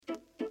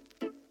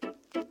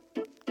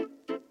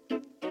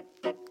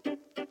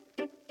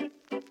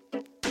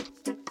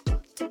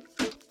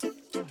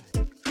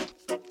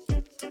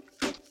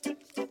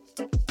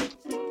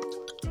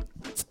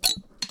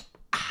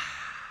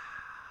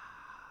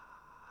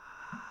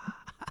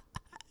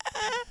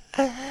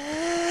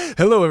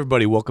Hello,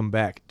 everybody. Welcome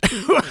back.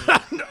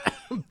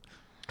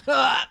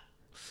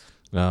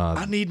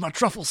 I need my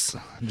truffles.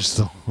 just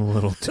a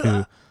little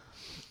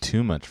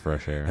too much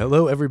fresh air.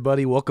 Hello,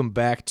 everybody. Welcome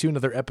back to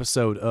another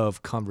episode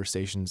of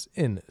Conversations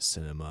in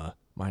Cinema.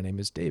 My name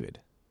is David.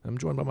 I'm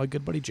joined by my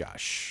good buddy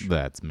Josh.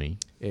 That's me.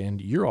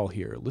 And you're all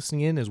here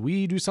listening in as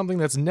we do something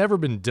that's never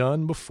been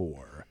done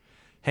before.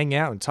 Hang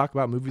out and talk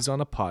about movies on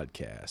a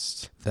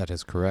podcast. That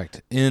is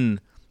correct.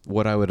 In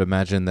what I would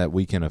imagine that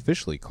we can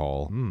officially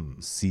call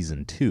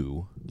season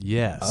 2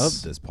 Yes.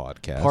 of this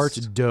podcast. Part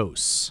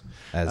dos.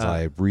 As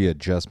I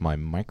readjust my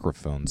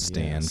microphone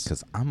stand Yes.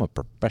 because I'm a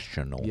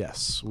professional.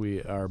 Yes,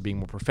 we are being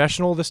more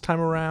professional this time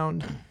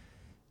around.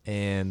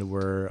 And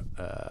we're,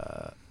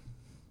 I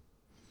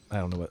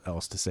don't know what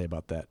else to say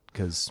about that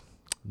because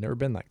never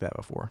been like that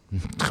before.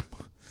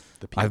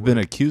 I've been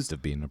accused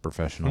of being a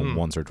professional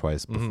once or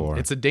twice before.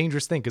 It's a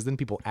dangerous thing because then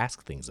people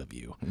ask things of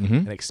you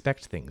and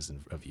expect things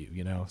of you,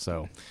 you know?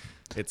 So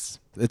it's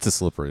a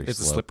slippery a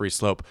slope. slippery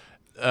slope.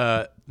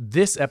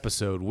 This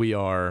episode, we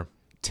are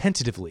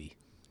tentatively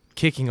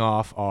kicking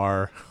off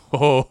our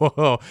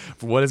for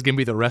what is going to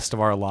be the rest of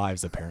our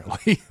lives,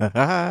 apparently.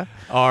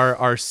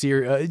 our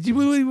series.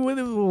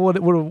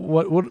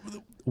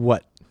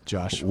 What,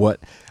 Josh? What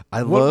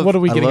What are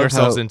we getting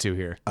ourselves into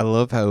here? I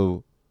love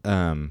how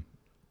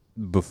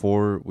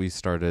before we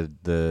started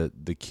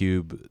the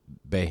Cube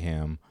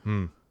Bayham,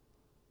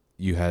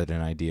 you had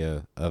an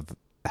idea of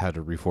how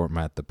to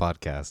reformat the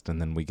podcast, and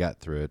then we got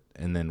through it,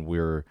 and then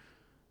we're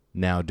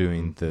now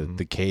doing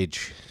the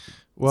Cage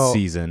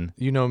season.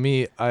 You know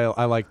me,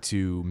 I like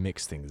to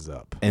mix things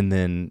up. And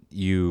then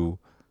you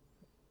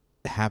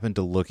happen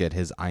to look at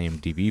his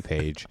IMDb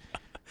page,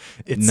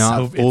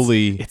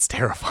 It's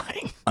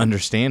terrifying.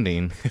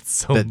 understanding It's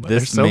so that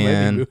there's this so many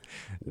man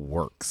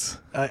works.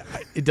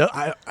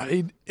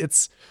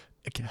 It's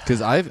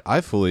Because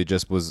I fully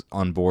just was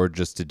on board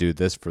just to do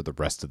this for the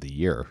rest of the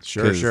year.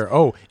 sure.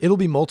 Oh, it'll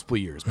be multiple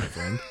years, my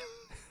friend.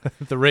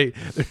 The rate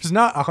there's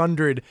not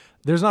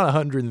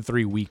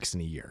 103 weeks in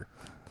a year.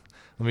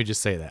 Let me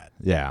just say that.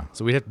 Yeah.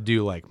 So we'd have to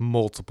do like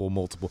multiple.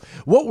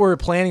 What we're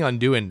planning on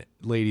doing,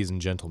 ladies and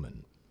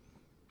gentlemen,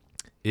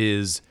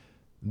 is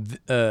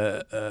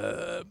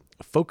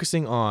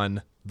focusing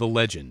on the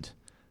legend,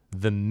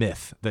 the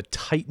myth, the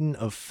titan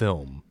of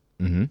film,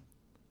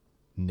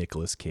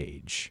 Nicolas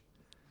Cage.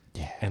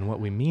 Yeah. And what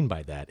we mean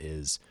by that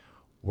is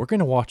we're going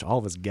to watch all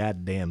of his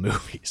goddamn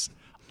movies.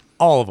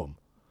 All of them.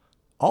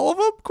 All of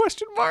them?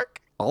 Question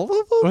mark. All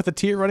of them? With a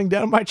tear running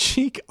down my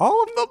cheek.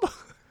 All of them?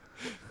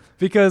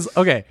 Because,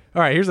 okay,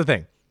 all right, here's the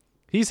thing.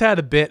 He's had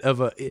a bit of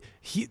a...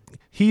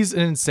 He's an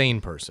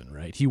insane person,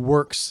 right? He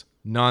works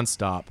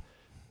nonstop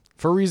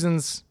for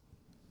reasons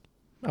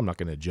I'm not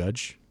going to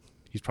judge.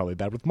 He's probably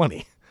bad with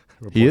money.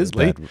 He is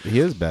reportedly. bad. He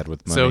is bad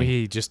with money. So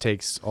he just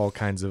takes all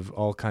kinds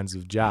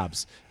of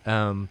jobs.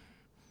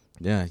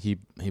 Yeah, he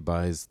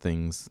buys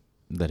things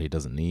that he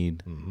doesn't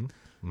need.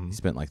 He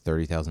spent like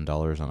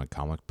 $30,000 on a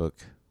comic book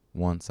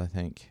once, I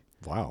think.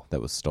 Wow. That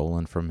was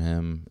stolen from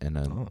him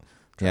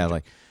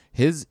like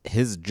his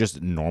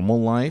just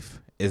normal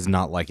life is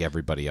not like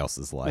everybody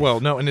else's life. Well,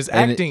 no, and his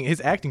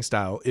acting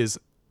style is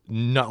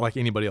not like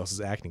anybody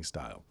else's acting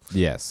style.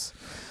 Yes.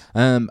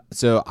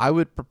 So I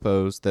would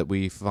propose that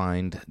we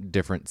find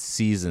different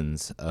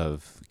seasons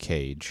of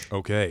Cage.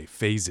 Okay,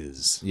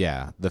 phases.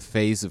 Yeah, the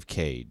phase of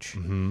Cage.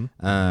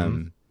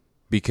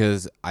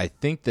 Because I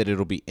think that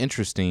it'll be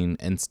interesting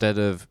instead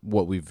of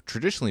what we've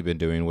traditionally been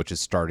doing, which is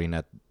starting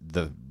at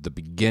the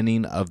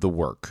beginning of the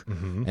work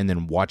and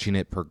then watching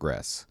it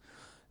progress.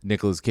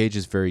 Nicolas Cage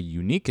is very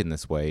unique in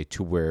this way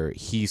to where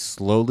he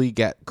slowly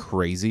got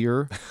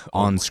crazier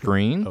on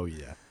screen. Oh,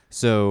 yeah.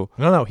 So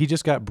No, he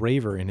just got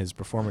braver in his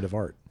performative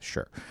art.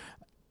 Sure.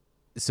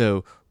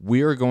 So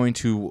we are going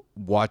to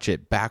watch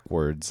it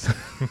backwards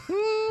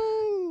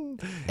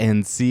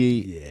and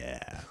see.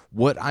 Yeah.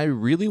 What I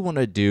really want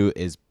to do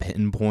is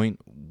pinpoint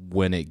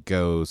when it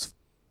goes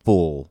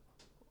full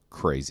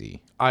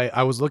crazy.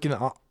 I was looking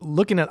at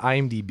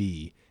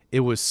IMDb.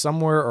 It was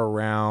somewhere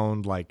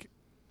around like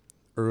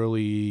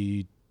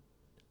early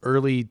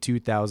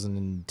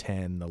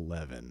 2010,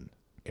 11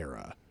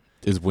 era.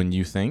 Is when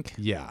you think?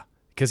 Yeah.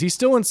 Because he's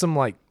still in some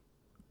like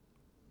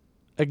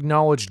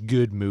acknowledged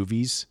good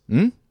movies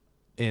in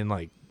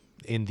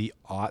the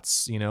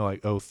aughts, you know,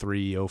 like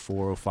 03,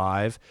 04,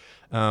 05.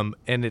 And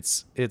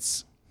it's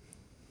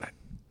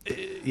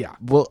yeah.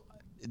 Well,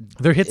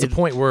 There hits a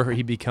point where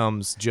he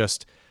becomes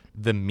just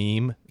the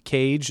meme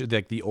Cage,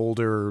 like the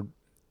older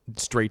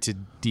straight to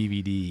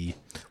DVD.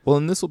 Well,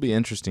 and this will be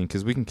interesting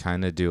because we can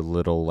kind of do a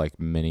little like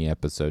mini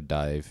episode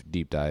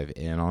deep dive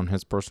in on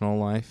his personal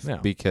life. Yeah.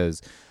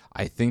 Because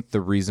I think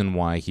the reason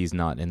why he's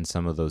not in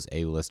some of those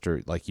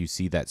A-lister, like you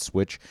see that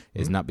switch,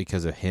 is not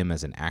because of him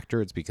as an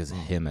actor. It's because of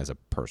him as a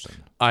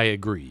person. I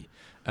agree.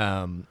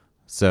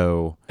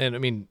 So, And I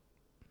mean,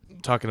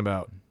 talking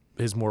about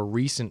his more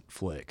recent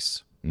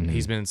flicks,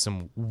 he's been in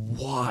some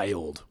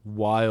wild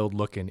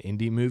looking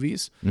indie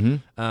movies.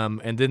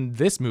 And then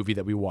this movie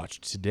that we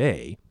watched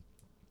today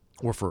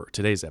or for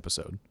today's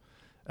episode,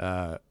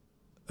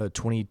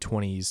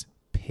 2020's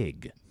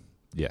Pig.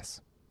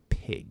 Yes.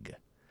 Pig,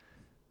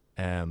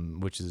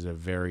 which is a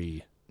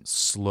very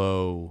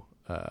slow,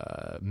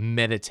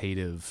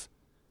 meditative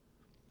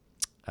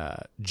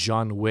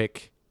John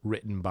Wick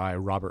written by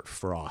Robert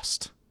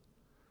Frost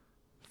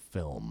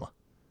film,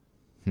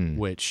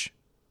 which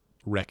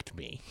wrecked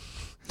me.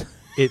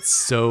 It's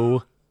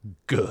so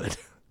good.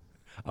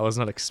 I was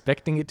not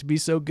expecting it to be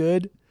so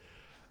good.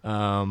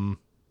 We'll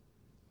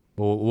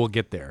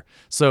get there.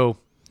 So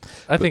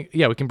I think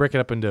we can break it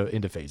up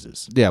into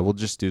phases. Yeah, we'll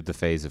just do the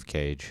phase of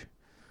Cage.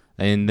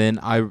 And then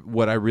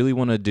what I really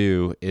want to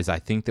do is I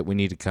think that we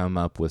need to come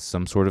up with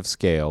some sort of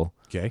scale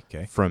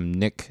Okay. from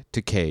Nick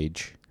to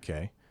Cage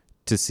Okay.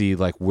 to see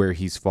like where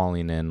he's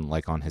falling in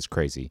like on his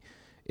crazy.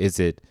 Is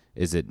it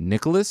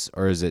Nicholas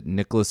or is it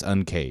Nicholas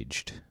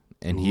uncaged?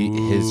 And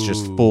his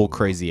just full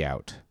crazy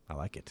out. I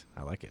like it.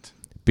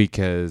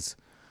 Because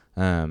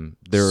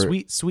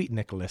Sweet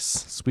Nicholas.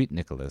 Sweet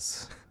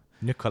Nicholas.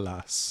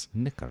 Nicholas.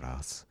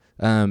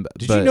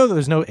 Did you know that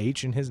there's no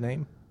H in his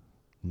name?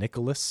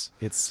 Nicholas.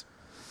 It's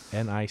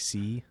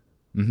Nic.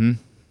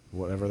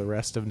 Whatever the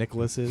rest of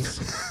Nicholas is.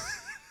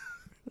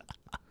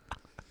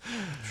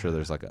 I'm sure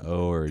there's like an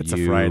O or It's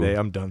U. a Friday.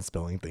 I'm done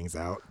spelling things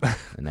out.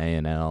 An A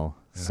and L.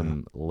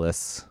 Some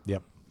lists.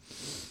 Yep.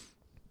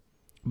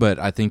 But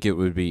I think it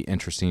would be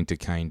interesting to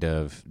kind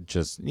of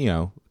just,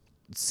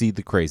 see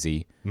the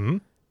crazy,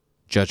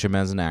 judge him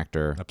as an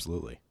actor,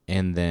 Absolutely.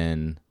 and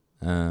then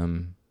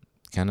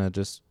kind of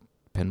just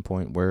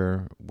pinpoint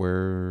where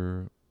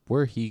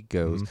he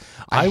goes.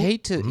 I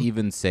hate to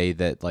even say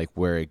that like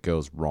where it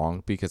goes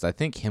wrong because I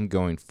think him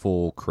going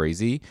full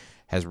crazy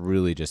has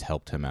really just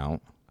helped him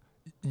out.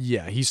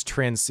 Yeah,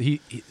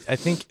 I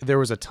think there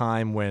was a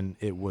time when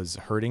it was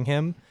hurting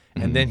him,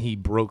 and then he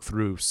broke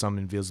through some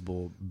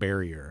invisible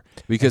barrier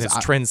Because it's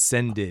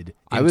transcended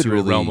I would into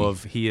a realm really-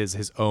 of he is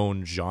his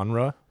own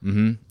genre.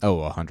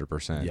 Oh,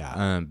 100%.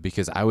 Yeah.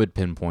 Because I would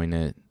pinpoint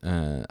it.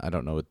 I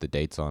don't know what the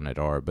dates on it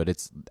are, but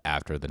it's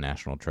after the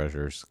National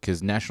Treasures.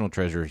 Because National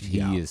Treasures, he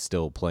is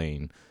still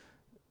playing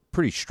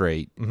pretty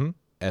straight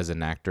as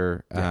an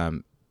actor. Yeah.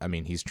 I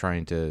mean, he's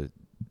trying to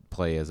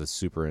play as a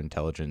super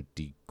intelligent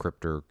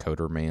decryptor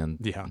coder man.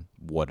 Yeah.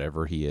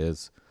 Whatever he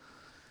is.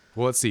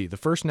 Well, let's see. The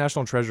first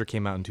National Treasure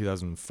came out in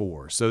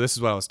 2004. So this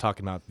is what I was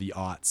talking about. The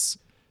aughts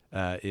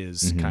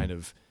is kind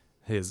of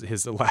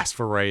his last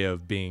foray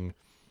of being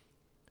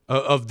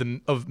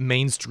of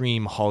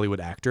mainstream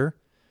Hollywood actor.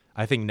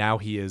 I think now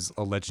he is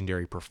a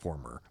legendary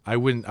performer. I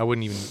wouldn't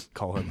even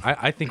call him.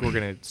 I think we're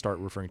gonna start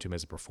referring to him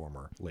as a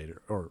performer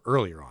later or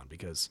earlier on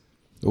because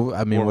Well,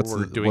 I mean,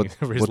 we're doing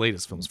his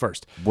latest films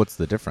first. What's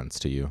the difference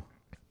to you?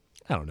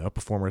 I don't know.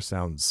 Performer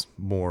sounds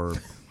more.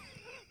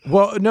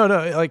 Well, no,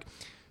 like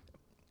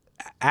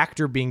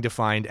actor being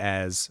defined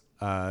as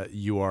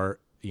you are,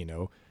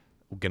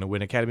 going to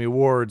win Academy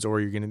Awards,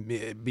 or you're going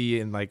to be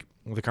in like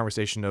the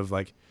conversation of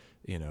like,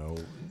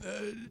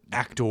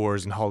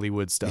 actors and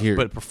Hollywood stuff. Here-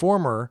 But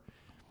performer,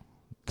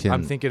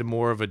 I'm thinking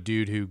more of a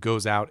dude who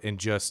goes out and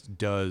just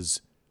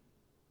does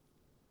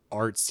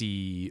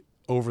artsy,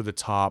 over the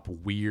top,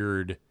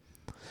 weird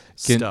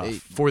stuff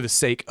for the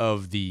sake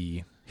of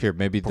the. Here,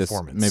 maybe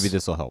performance.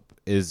 this will help.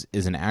 Is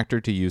an actor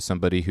to you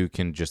somebody who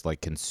can just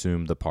like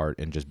consume the part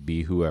and just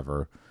be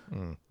whoever,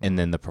 and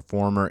then the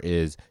performer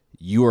is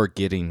you are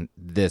getting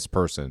this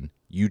person.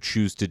 You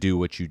choose to do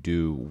what you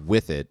do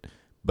with it,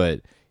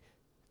 but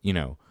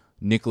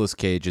Nicolas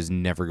Cage is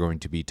never going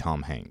to be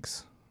Tom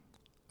Hanks.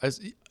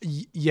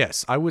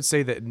 Yes, I would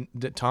say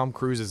that Tom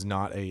Cruise is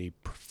not a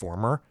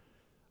performer.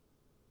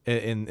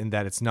 In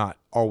that it's not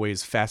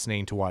always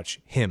fascinating to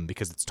watch him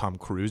because it's Tom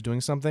Cruise doing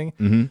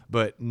something.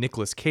 But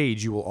Nicolas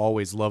Cage, you will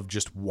always love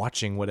just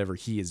watching whatever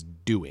he is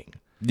doing.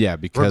 Yeah,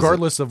 because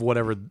regardless of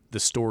whatever the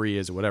story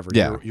is or whatever,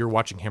 you're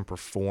watching him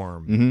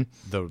perform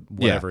the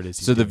whatever it is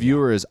he's so the doing.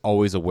 viewer is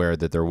always aware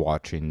that they're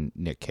watching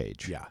Nick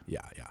Cage. Yeah.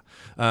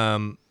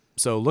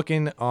 So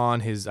looking on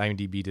his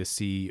IMDb to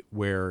see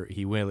where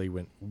he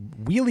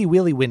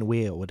wheelie went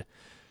wheeled.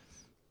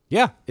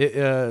 Yeah.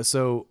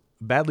 So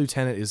Bad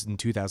Lieutenant is in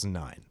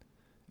 2009.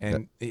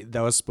 And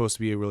that was supposed to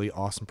be a really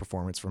awesome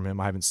performance from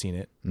him. I haven't seen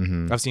it.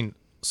 I've seen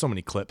so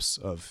many clips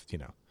of, I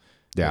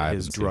his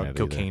haven't seen it drug either.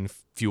 cocaine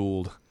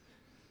fueled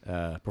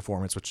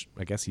performance, which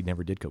I guess he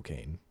never did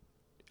cocaine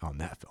on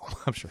that film.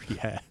 I'm sure he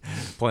had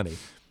plenty.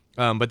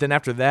 But then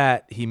after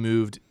that, he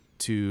moved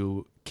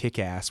to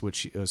Kick-Ass,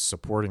 which is a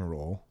supporting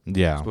role.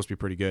 Yeah. It's supposed to be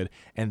pretty good.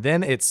 And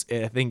then I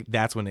think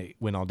that's when it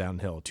went all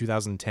downhill,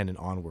 2010 and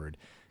onward,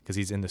 because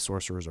he's in The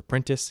Sorcerer's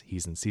Apprentice.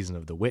 He's in Season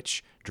of the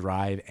Witch,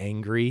 Drive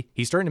Angry.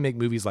 He's starting to make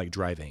movies like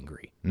Drive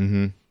Angry,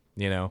 and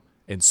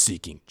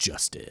Seeking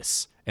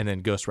Justice. And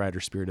then Ghost Rider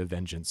Spirit of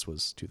Vengeance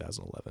was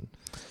 2011.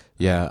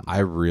 Yeah, I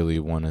really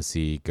want to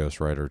see Ghost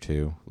Rider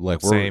 2.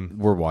 Like Same.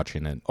 we're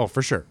watching it. Oh,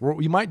 for sure.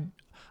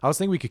 I was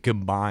thinking we could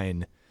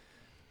combine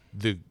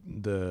the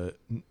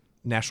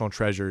National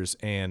Treasures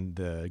and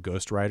the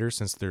Ghost Rider,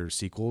 since they're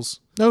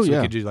sequels. Oh, so yeah.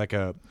 we could do like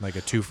a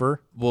twofer.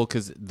 Well,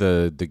 because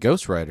the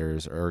Ghost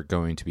Riders are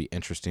going to be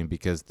interesting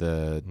because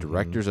the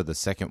directors of the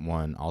second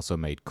one also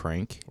made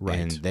Crank, Right.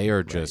 and they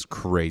are just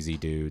crazy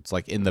dudes,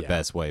 like in the Yeah.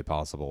 best way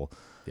possible.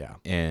 Yeah.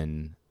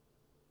 And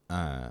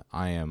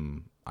I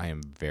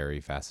am very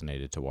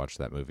fascinated to watch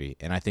that movie,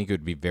 and I think it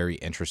would be very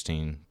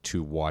interesting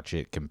to watch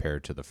it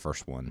compared to the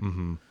first one.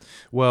 Mm-hmm.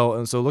 Well,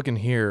 and so looking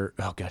here,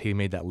 oh god, he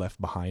made that Left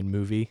Behind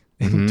movie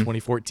in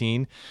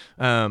 2014.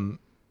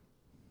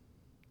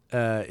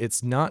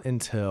 It's not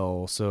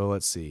until, so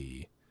let's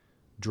see,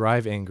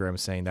 Drive Ingram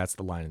saying that's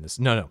the line in this.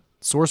 No,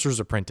 Sorcerer's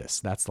Apprentice.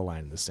 That's the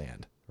line in the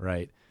sand,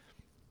 right?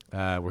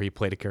 Where he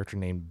played a character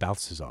named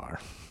Balthazar.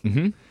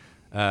 Mm-hmm.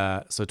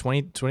 So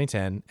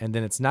 2010, and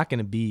then it's not going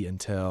to be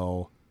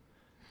until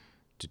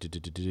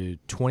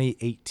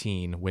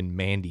 2018 when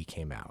Mandy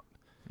came out.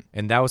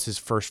 And that was his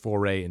first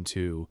foray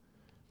into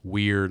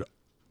weird,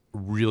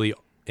 really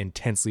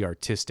intensely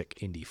artistic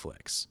indie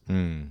flicks.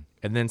 Mm.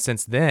 And then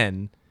since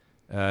then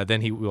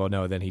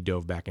he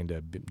dove back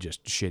into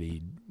just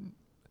shitty.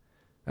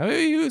 I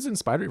mean, he was in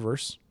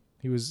Spider-Verse.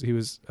 He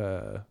was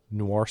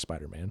noir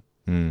Spider-Man,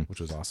 which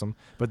was awesome.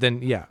 But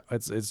then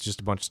it's just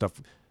a bunch of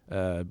stuff.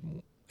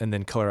 And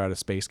then Color Out of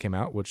Space came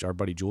out, which our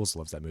buddy Jules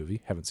loves that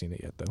movie. Haven't seen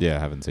it yet though. Yeah, I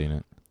haven't seen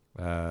it.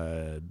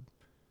 Uh,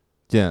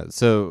 Yeah,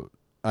 so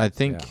I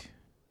think Yeah.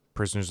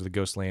 Prisoners of the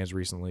Ghostlands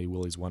recently,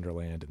 Willy's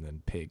Wonderland, and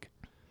then Pig.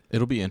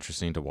 it'll be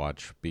interesting to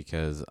watch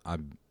because I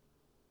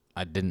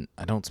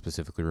don't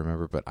specifically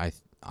remember, but I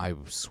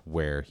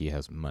swear he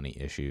has money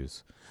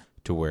issues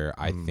to where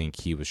I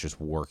think he was just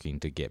working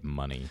to get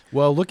money.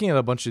 Well, looking at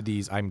a bunch of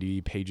these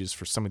IMDb pages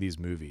for some of these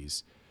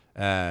movies,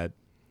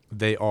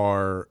 they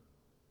are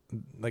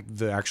like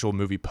the actual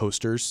movie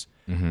posters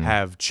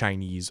have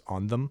Chinese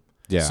on them.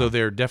 Yeah. So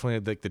they're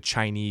definitely like the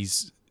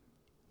Chinese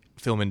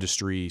film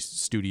industry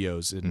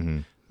studios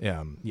and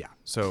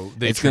So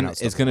they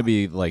it's gonna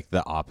be like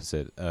the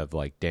opposite of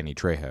like Danny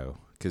Trejo,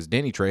 because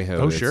Danny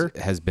Trejo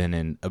has been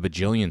in a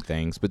bajillion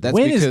things, but that's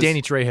when because is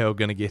Danny Trejo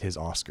going to get his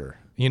Oscar?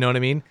 You know what I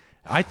mean?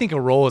 I think a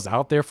role is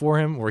out there for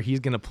him where he's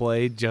going to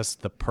play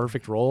just the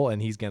perfect role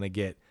and he's going to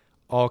get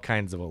all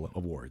kinds of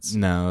awards.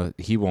 No,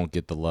 he won't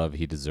get the love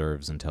he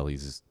deserves until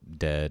he's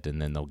dead,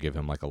 and then they'll give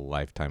him like a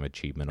lifetime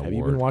achievement Have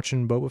award. you been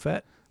watching Boba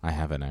Fett? I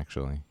haven't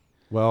actually.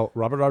 Well,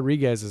 Robert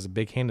Rodriguez is a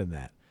big hand in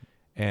that,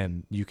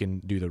 and you can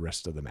do the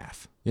rest of the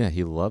math. Yeah,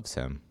 he loves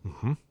him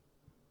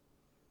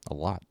a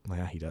lot.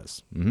 Yeah, he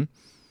does.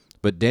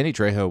 But Danny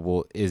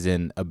Trejo is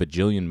in a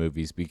bajillion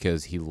movies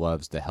because he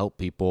loves to help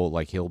people.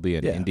 Like he'll be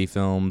in indie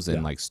films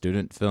and like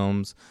student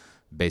films,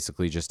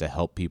 basically just to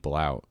help people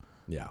out.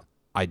 Yeah.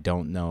 I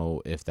don't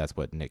know if that's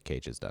what Nick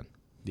Cage has done.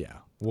 Yeah,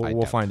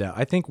 we'll find out.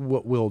 I think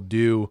what we'll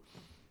do,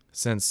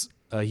 since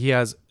he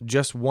has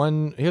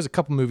a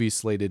couple movies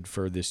slated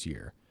for this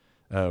year.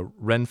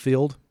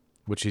 Renfield,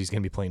 which he's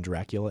going to be playing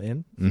Dracula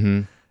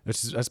in,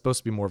 which is supposed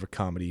to be more of a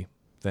comedy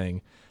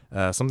thing.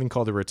 Something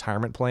called The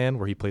Retirement Plan,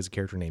 where he plays a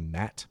character named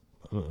Matt.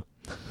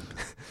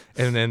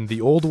 And then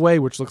The Old Way,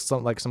 which looks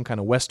like some kind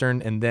of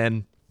Western. And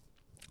then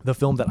the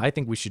film that I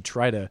think we should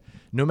try to,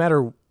 no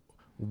matter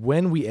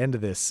when we end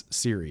this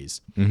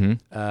series,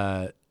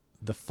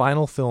 the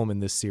final film in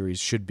this series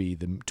should be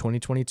the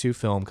 2022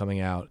 film coming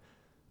out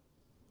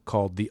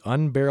called The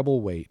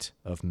Unbearable Weight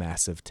of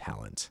Massive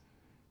Talent.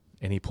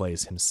 And he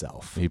plays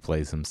himself. He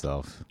plays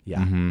himself.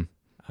 Yeah.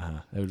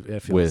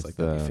 It feels like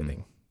that'd be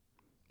fitting.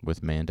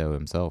 With Mando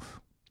himself.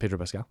 Pedro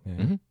Pascal.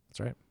 Yeah, that's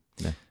right.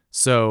 Yeah.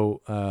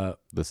 So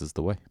This is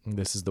the way.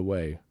 this is the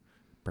way.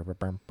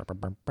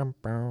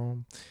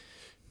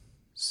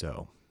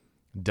 So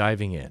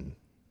diving in.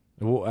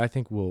 I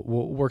think we'll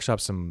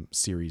workshop some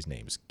series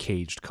names.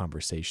 Caged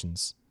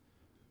Conversations.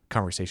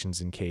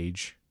 Conversations in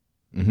Cage.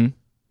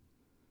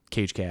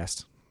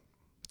 Cagecast.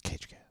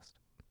 Cagecast.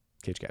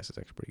 Cagecast is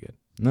actually pretty good.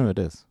 No, it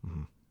is.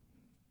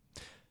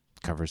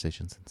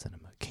 Conversations in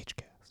Cinema.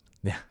 Cagecast.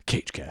 Yeah,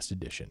 Cagecast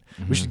edition.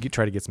 We should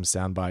try to get some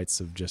sound bites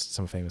of just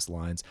some famous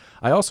lines.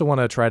 I also want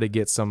to try to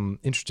get some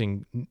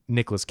interesting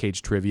Nicolas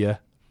Cage trivia,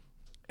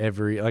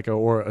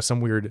 or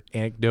some weird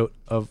anecdote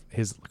of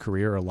his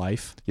career or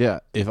life. Yeah,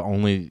 if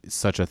only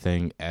such a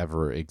thing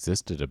ever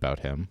existed about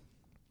him.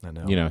 I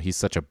know. You know, he's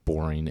such a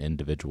boring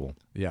individual.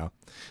 Yeah.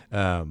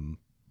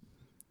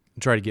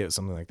 Try to get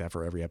something like that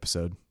for every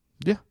episode.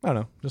 Yeah. I don't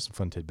know. Just some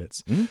fun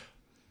tidbits.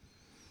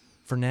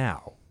 For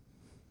now,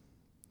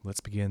 let's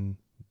begin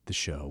the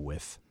show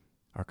with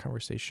our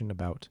conversation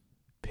about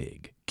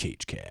Pig,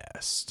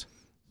 Cagecast.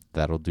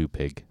 That'll do,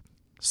 Pig.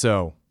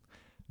 So,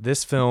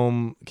 this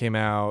film came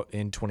out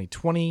in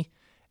 2020,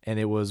 and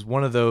it was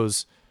one of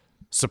those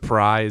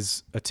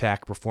surprise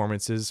attack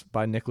performances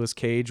by Nicolas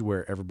Cage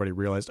where everybody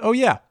realized, oh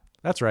yeah,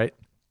 that's right.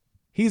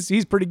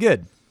 He's pretty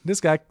good. This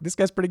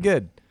guy's pretty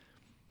good.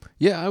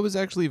 Yeah, I was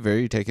actually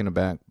very taken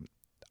aback.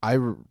 I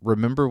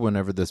remember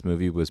whenever this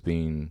movie was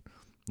being,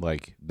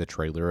 like, the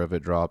trailer of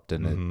it dropped,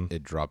 and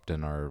it dropped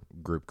in our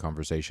group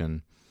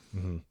conversation,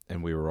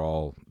 and we were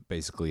all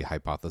basically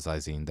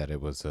hypothesizing that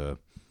it was a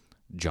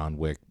John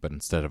Wick, but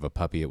instead of a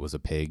puppy, it was a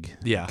pig.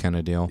 Yeah. Kind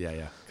of deal.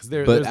 Yeah. Because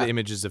But there's the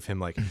images of him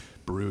like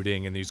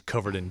brooding, and he's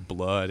covered in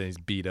blood, and he's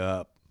beat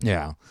up.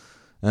 Yeah.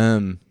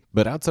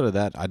 But outside of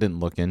that, I didn't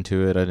look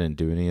into it. I didn't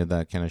do any of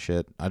that kind of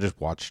shit. I just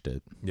watched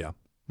it. Yeah.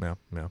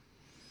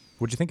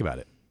 What'd you think about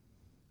it?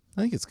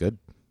 I think it's good.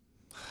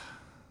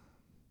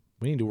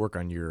 We need to work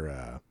on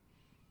your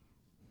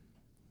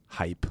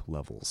hype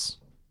levels.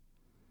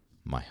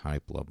 My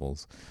hype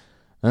levels.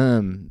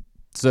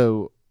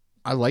 So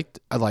I liked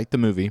the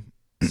movie.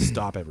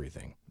 Stop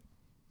everything.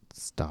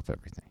 Stop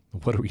everything.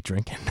 What are we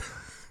drinking?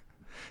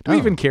 Do we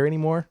even care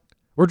anymore?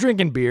 We're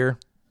drinking beer.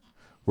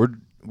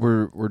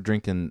 We're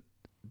drinking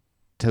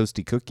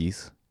toasty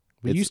cookies.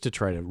 We used to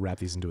try to wrap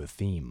these into a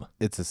theme.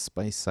 It's a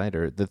spice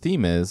cider. The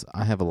theme is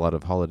I have a lot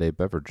of holiday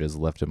beverages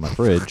left in my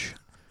fridge,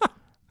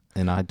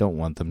 and I don't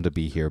want them to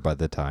be here by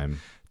the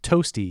time.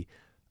 Toasty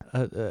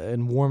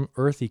and warm,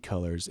 earthy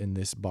colors in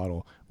this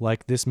bottle,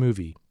 like this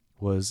movie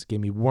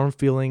gave me warm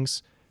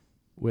feelings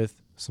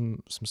with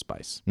some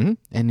spice. Mm-hmm.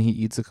 And he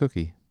eats a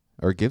cookie,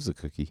 or gives a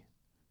cookie,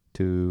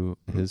 to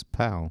his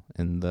pal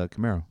in the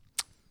Camaro.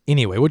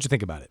 Anyway, what'd you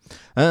think about it?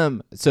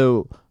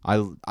 So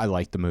I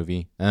liked the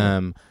movie.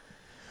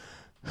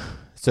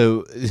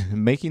 So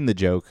making the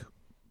joke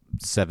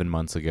 7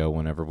 months ago,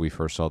 whenever we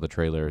first saw the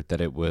trailer, that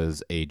it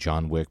was a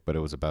John Wick, but it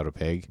was about a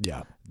pig.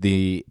 Yeah.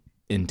 The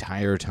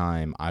entire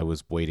time I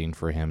was waiting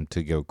for him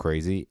to go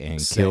crazy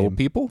and kill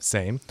people.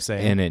 Same.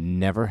 And it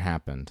never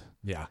happened.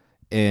 Yeah.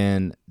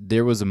 And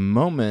there was a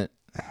moment,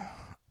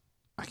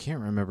 I can't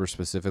remember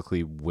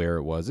specifically where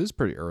it was. It was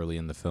pretty early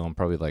in the film,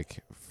 probably like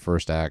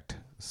first act,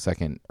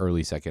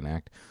 early second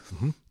act.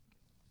 Mm-hmm.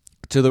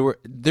 So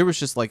there was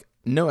just like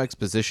no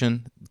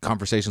exposition.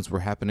 Conversations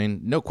were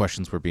happening. No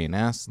questions were being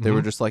asked. They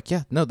were just like,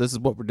 yeah, no, this is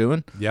what we're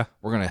doing. Yeah.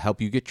 We're going to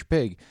help you get your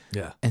pig.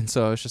 Yeah. And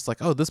so I was just like,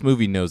 oh, this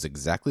movie knows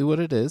exactly what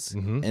it is.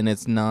 Mm-hmm. And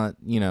it's not,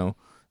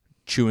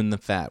 chewing the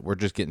fat. We're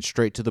just getting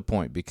straight to the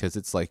point, because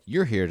it's like,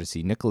 you're here to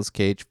see Nicolas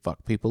Cage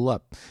fuck people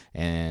up.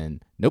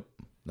 And nope,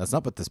 that's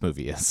not what this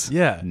movie is.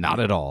 Yeah. Not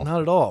at all.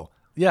 Not at all.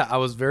 Yeah, I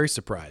was very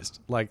surprised.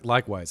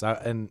 Likewise.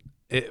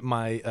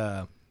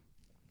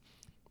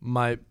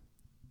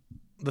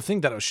 The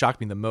thing that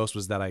shocked me the most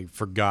was that I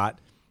forgot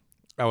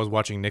I was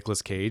watching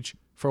Nicolas Cage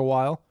for a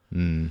while,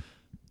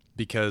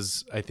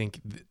 because I think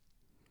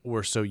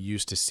we're so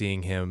used to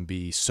seeing him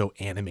be so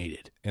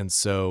animated and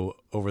so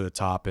over the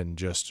top and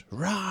just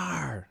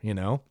rawr,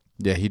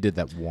 Yeah, he did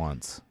that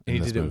once. And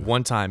he did it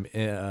one time. He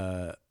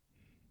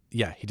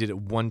did it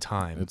one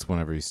time. It's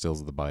whenever he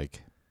steals the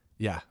bike.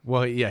 Yeah.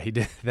 Well, yeah, he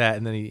did that,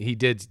 and then he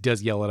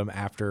does yell at him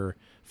after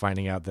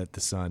finding out that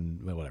the son,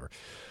 whatever.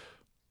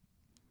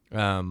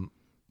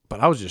 But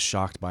I was just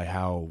shocked by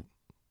how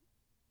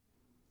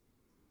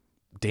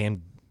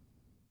damn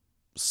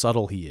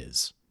subtle he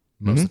is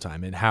most of the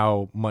time, and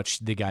how much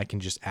the guy can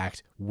just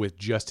act with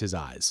just his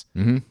eyes.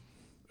 Mm-hmm.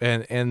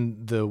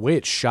 And the way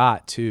it's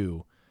shot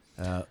too,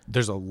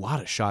 there's a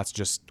lot of shots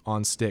just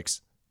on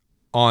sticks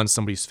on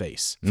somebody's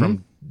face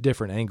from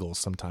different angles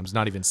sometimes,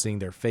 not even seeing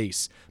their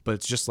face, but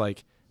it's just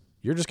like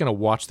you're just going to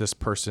watch this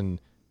person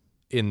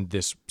in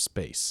this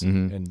space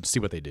and see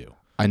what they do.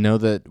 I know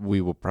that we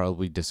will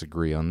probably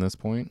disagree on this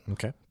point.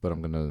 Okay. But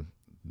I'm going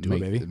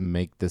baby. to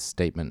make this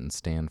statement and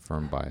stand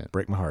firm by it.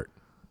 Break my heart.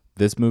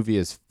 This movie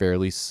is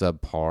fairly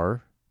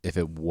subpar if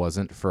it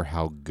wasn't for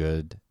how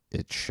good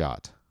it's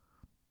shot.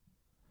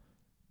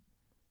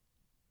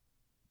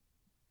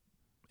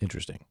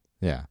 Interesting.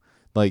 Yeah.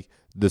 Like,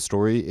 the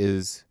story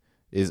is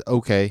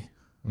okay.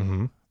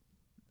 Mm-hmm.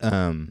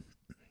 But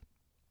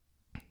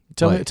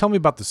Tell me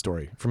about the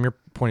story from your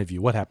point of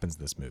view. What happens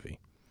in this movie?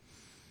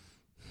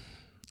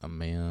 a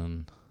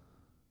man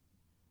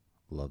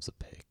loves a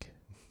pig.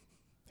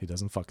 He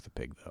doesn't fuck the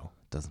pig, though.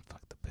 Doesn't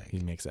fuck the pig. He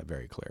makes that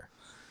very clear.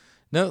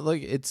 No,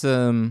 like, it's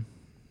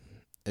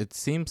it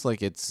seems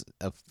like it's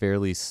a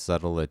fairly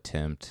subtle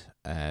attempt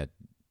at,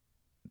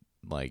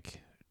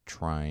 like,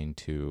 trying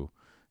to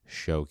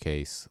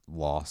showcase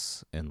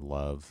loss and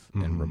love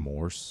and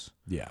remorse.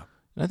 Yeah.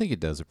 And I think it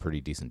does a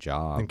pretty decent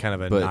job. In kind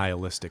of a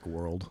nihilistic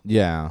world.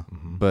 Yeah,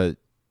 but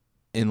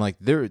and like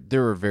there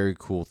are very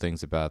cool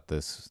things about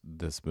this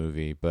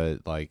movie,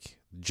 but like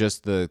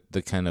just the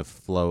kind of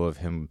flow of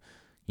him,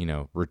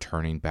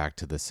 returning back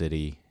to the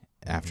city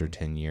after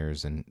 10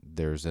 years, and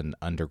there's an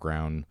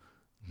underground.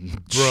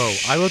 Bro,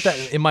 I wrote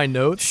that in my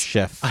notes.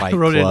 Chef fight I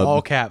wrote it in club.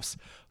 all caps.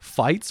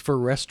 Fights for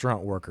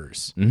restaurant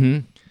workers.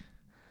 Mm-hmm.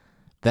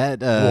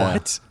 That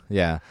What?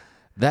 Yeah,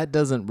 that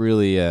doesn't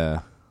really.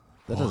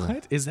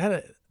 What is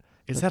that?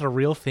 Is that a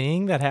real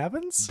thing that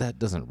happens? That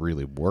doesn't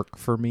really work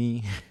for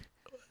me.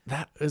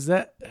 Was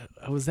that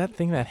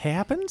thing that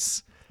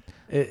happens?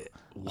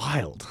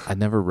 Wild. I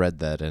never read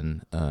that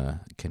in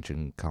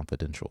Kitchen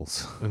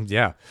Confidentials.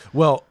 Yeah.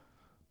 Well,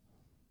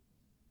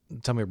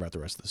 tell me about the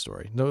rest of the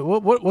story. No,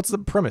 what's the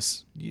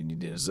premise?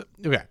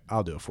 Okay,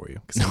 I'll do it for you.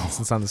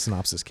 Since I'm the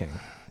synopsis king,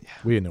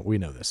 we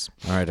know this.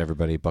 All right,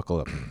 everybody, buckle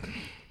up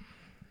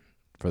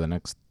for the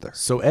next.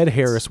 So Ed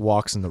Harris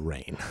walks in the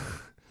rain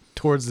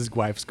towards his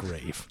wife's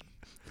grave.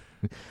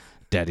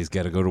 Daddy's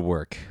got to go to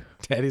work.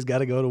 Daddy's got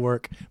to go to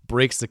work.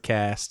 Breaks the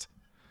cast.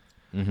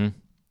 Mm-hmm.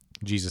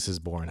 Jesus is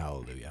born.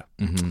 Hallelujah.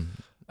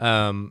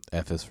 Mm-hmm.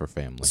 F is for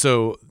family.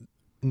 So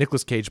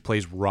Nicolas Cage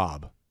plays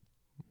Robin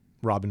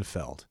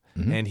Feld.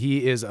 Mm-hmm. And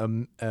he is a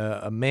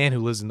man who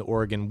lives in the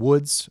Oregon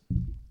woods.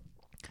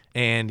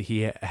 And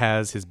he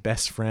has his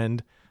best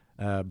friend,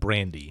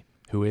 Brandy,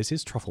 who is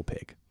his truffle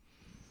pig.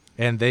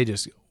 And they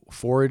just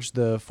forage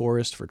the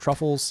forest for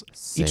truffles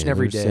each and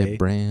every day. Said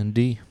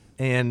Brandy.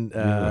 And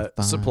a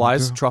fine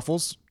supplies girl.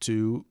 truffles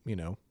to,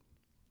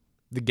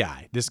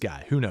 this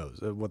guy. Who knows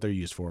what they're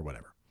used for,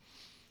 whatever.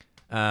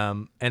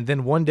 And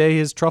then one day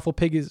his truffle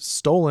pig is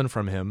stolen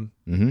from him.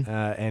 Mm-hmm.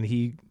 And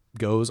he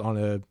goes on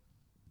a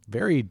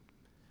very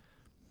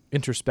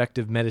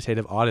introspective,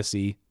 meditative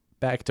odyssey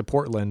back to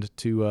Portland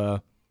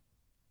to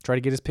try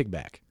to get his pig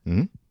back.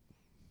 Mm-hmm.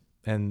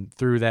 And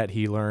through that,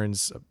 he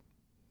learns.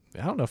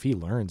 I don't know if he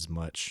learns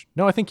much.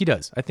 No, I think he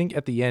does. I think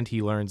at the end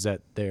he learns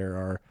that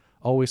there's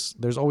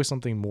always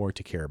something more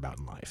to care about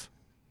in life,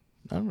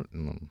 I don't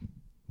know.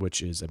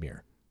 which is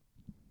Amir.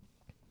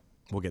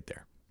 We'll get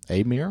there.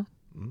 Amir?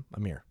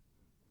 Amir,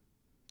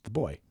 the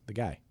boy, the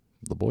guy,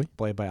 The boy?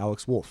 played by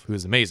Alex Wolff, who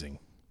is amazing.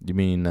 You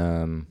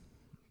mean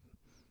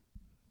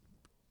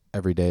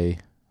everyday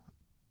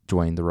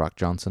Dwayne The Rock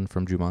Johnson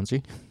from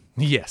Jumanji?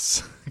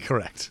 Yes,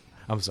 correct.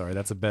 I'm sorry.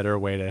 That's a better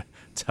way to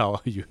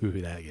tell you who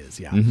that is.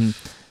 Yeah. Mm-hmm.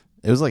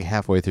 It was like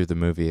halfway through the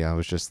movie. I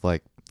was just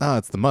like, oh,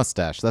 it's the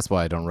mustache. That's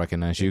why I don't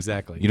recognize you.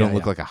 Exactly. You don't Yeah,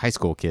 look yeah. like a high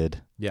school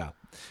kid. Yeah.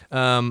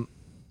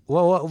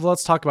 Well,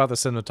 let's talk about the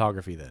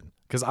cinematography then.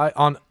 Because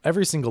on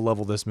every single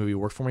level, this movie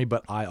worked for me,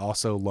 but I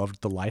also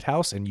loved The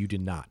Lighthouse, and you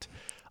did not.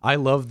 I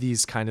love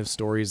these kind of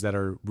stories that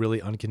are really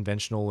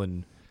unconventional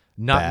and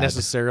not Bad.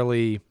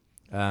 necessarily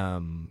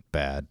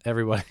Bad.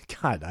 everybody.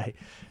 God,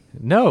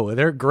 no,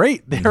 they're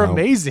great. They're No.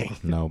 amazing.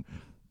 No.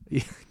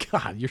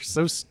 God, you're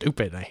so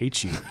stupid. I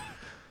hate you.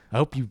 I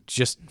hope you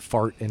just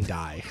fart and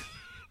die.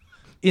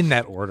 In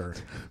that order.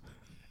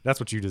 That's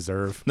what you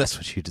deserve. That's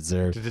what you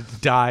deserve. To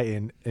die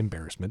in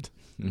embarrassment.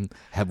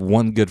 Have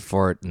one good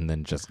fart and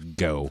then just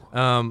go.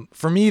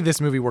 For me, this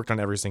movie worked on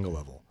every single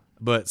level,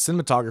 but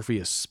cinematography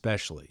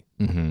especially.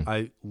 Mm-hmm.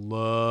 I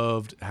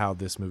loved how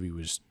this movie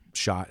was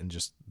shot and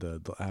just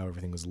the how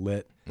everything was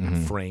lit.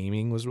 Mm-hmm.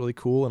 Framing was really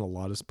cool in a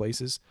lot of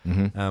places.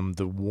 Mm-hmm.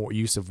 The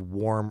use of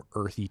warm,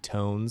 earthy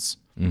tones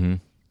Mm-hmm.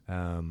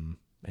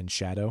 and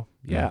shadow.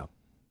 Yeah.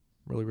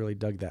 Really, really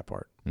dug that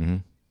part. Mm-hmm.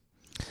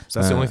 So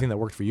that's the only thing that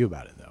worked for you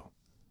about it, though.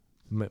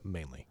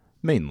 Mainly.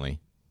 Mainly.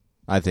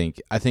 I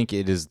think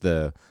it is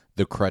the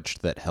crutch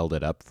that held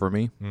it up for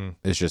me.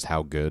 It's just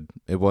how good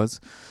it was.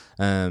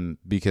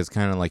 Because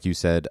kind of like you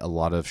said, a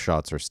lot of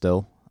shots are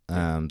still.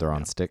 They're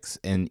on sticks.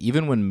 And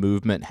even when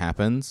movement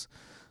happens,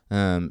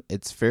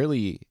 it's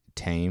fairly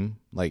tame.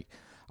 Like,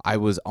 I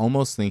was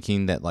almost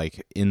thinking that,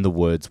 like, in the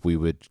woods we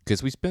would...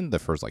 Because we spend the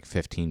first,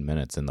 15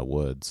 minutes in the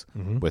woods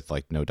with,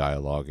 no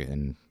dialogue.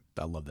 And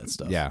I love that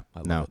stuff. yeah,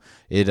 I love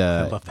it.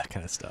 I love that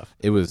kind of stuff.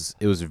 It was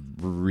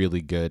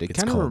really good. It It's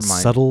kind of called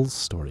reminded... subtle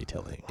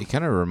storytelling. It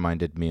kind of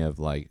reminded me of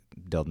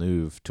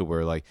Delneuve, to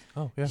where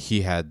Oh, yeah.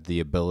 he had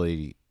the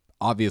ability.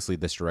 Obviously,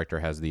 this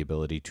director has the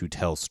ability to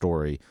tell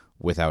story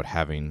without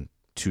having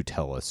to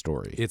tell a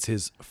story. It's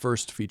his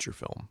first feature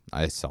film.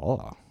 I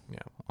saw Yeah.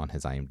 on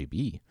his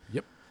IMDb.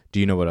 Yep. Do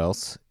you know what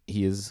else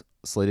he is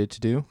slated to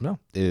do? No.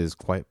 Is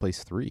Quiet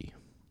Place 3,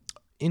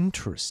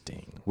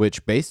 Interesting.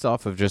 which based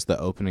off of just the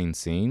opening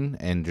scene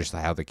and just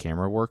how the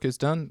camera work is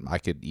done, I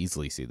could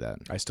easily see that.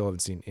 I still haven't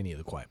seen any of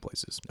the Quiet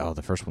Places. Oh,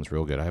 the first one's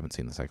real good. I haven't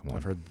seen the second one.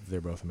 I've heard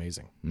they're both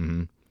amazing.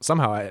 Mm-hmm.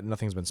 Somehow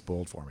nothing's been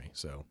spoiled for me,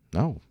 so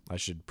No. I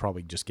should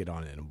probably just get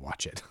on it and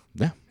watch it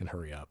Yeah. and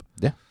hurry up.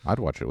 Yeah. I'd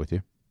watch it with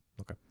you.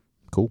 Okay.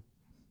 Cool.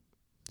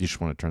 You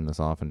just want to turn this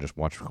off and just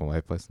watch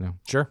Quiet Place now?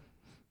 Sure.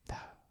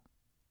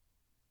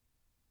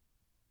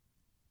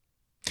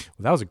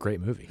 Well, that was a great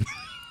movie.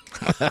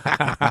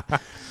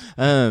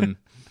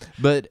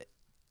 But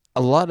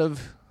a lot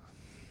of...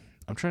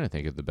 I'm trying to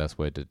think of the best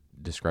way to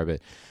describe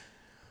it.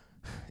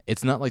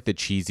 It's not like the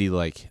cheesy,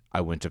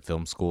 I went to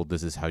film school,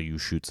 this is how you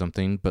shoot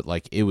something, but,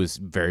 it was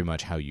very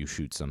much how you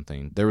shoot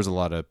something. There was a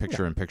lot of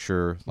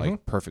picture-in-picture,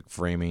 perfect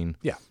framing.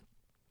 Yeah.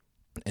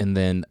 And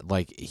then,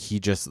 he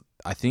just...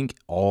 I think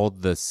all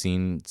the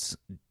scenes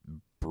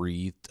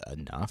breathed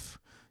enough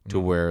to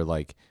where,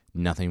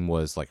 nothing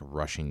was,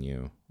 rushing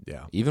you.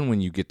 Yeah. Even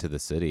when you get to the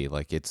city,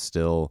 it's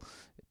still...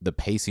 The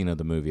pacing of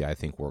the movie, I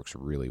think, works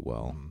really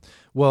well.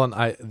 Well,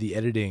 and the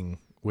editing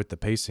with the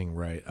pacing,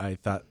 right? I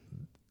thought...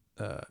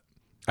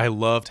 I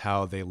loved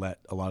how they let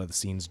a lot of the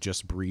scenes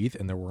just breathe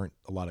and there weren't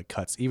a lot of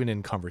cuts. Even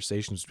in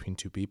conversations between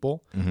two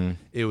people,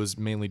 it was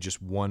mainly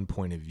just one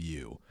point of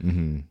view.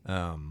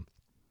 Mm-hmm.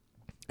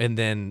 And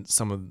then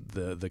some of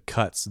the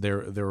cuts, there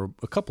were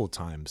a couple of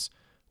times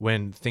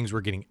when things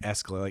were getting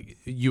escalated.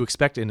 You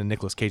expect in a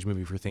Nicolas Cage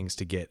movie for things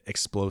to get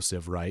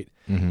explosive, right?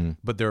 Mm-hmm.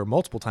 But there are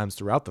multiple times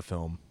throughout the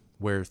film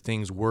where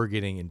things were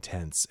getting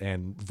intense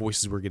and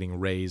voices were getting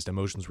raised,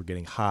 emotions were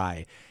getting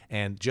high,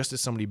 and just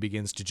as somebody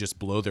begins to just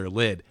blow their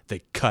lid, they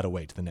cut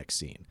away to the next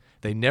scene.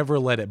 They never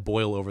let it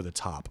boil over the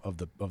top of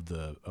the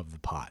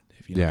pot,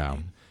 if you know what I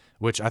mean.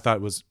 Which I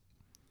thought was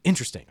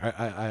interesting.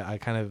 I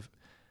kind of,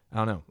 I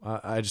don't know.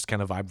 I just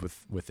kind of vibed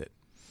with it.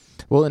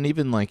 Well, and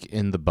even like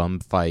in the bum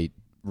fight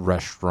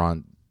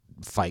restaurant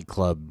fight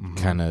club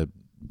kind of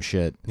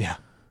shit. Yeah.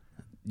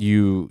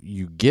 You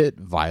get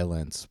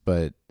violence,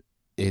 but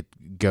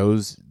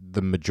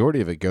the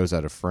majority of it goes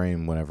out of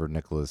frame whenever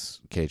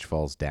Nicolas Cage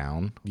falls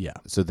down. Yeah.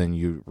 So then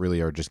you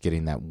really are just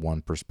getting that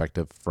one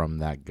perspective from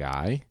that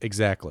guy.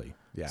 Exactly.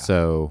 Yeah.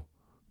 So,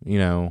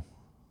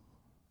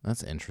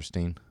 that's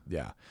interesting.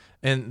 Yeah.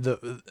 And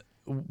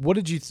what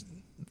did you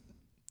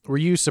were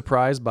you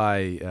surprised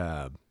by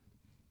how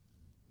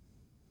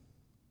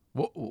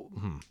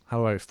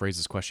do I phrase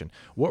this question?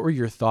 What were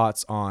your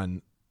thoughts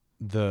on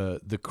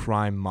the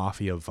crime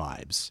mafia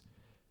vibes?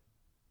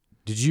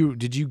 Did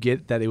you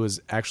get that it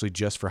was actually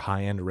just for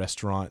high-end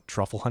restaurant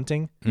truffle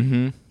hunting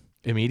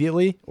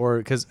immediately? Or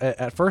because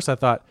at first I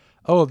thought,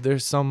 oh,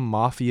 there's some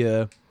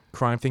mafia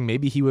crime thing.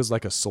 Maybe he was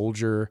like a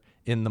soldier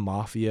in the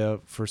mafia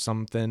for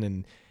something.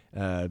 And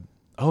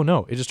oh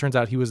no, it just turns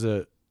out he was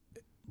a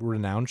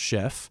renowned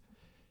chef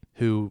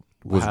who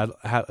had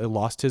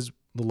lost the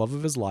love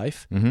of his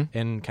life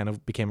and kind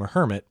of became a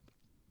hermit.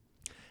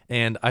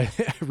 And I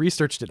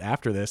researched it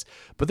after this,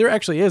 but there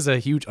actually is a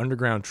huge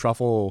underground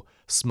truffle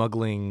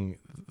smuggling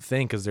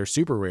thing because they're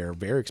super rare,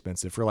 very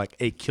expensive. For like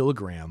 8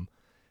 kilogram,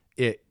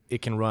 it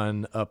can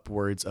run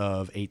upwards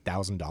of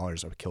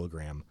 $8,000 a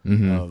kilogram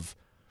of.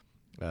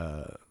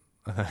 I'm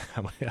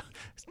gonna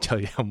tell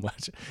you how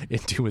much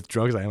into with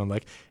drugs I am. I'm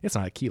like, it's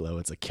not a kilo,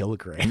 it's a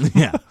kilogram.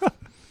 Yeah.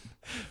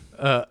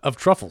 Of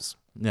truffles.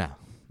 Yeah.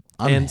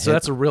 So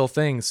that's a real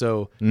thing.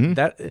 So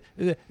that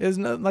is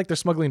not like they're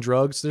smuggling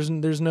drugs.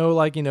 There's no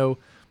like,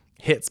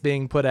 hits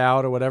being put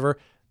out or whatever.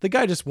 The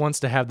guy just wants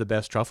to have the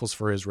best truffles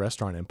for his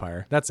restaurant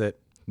empire. That's it.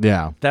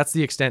 Yeah. That's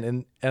the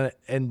extent.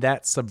 And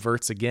that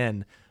subverts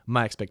again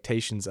my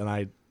expectations. And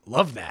I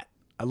love that.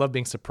 I love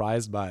being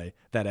surprised by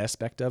that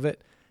aspect of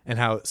it and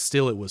how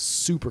still it was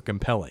super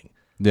compelling.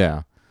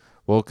 Yeah.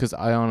 Well, because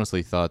I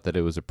honestly thought that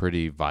it was a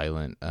pretty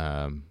violent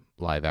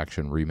live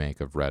action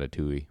remake of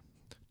Ratatouille.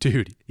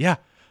 Dude. Yeah.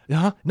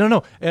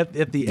 No. At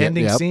the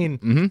ending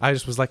scene, I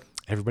just was like,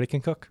 everybody can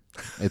cook.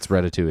 It's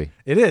Ratatouille.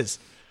 It is.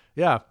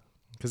 Yeah.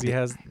 Because he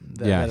has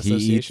that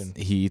association.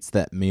 He eats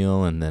that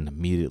meal and then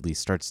immediately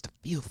starts to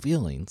feel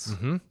feelings.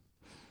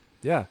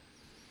 Yeah.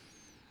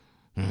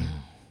 It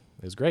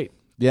was great.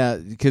 Yeah,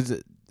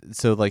 because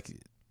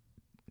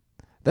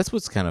that's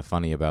what's kind of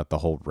funny about the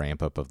whole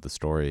ramp up of the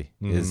story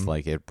is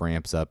like it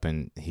ramps up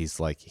and he's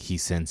like, he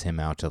sends him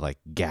out to like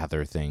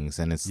gather things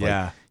and it's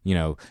like,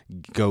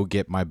 go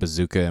get my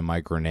bazooka and my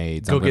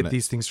grenades. Go get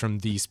these things from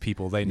these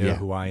people. They know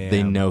who I am.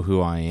 They know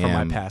who I am.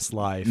 From my past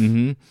life.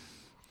 And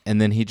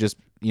then he just,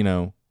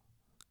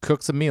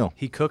 cooks a meal.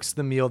 He cooks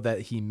the meal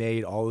that he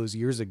made all those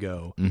years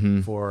ago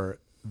for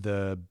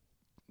the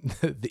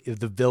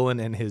villain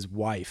and his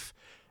wife.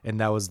 And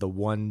that was the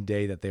one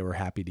day that they were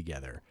happy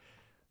together.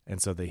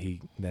 And so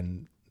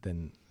then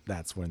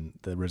that's when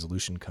the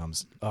resolution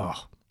comes.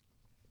 Oh,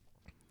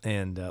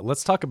 and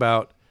let's talk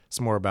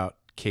some more about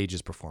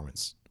Cage's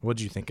performance. What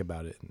did you think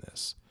about it in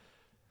this?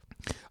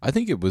 I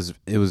think it was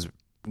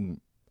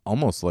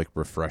almost like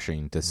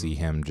refreshing to see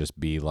him just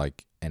be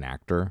like an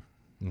actor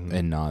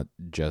and not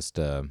just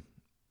a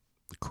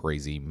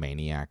crazy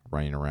maniac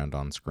running around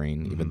on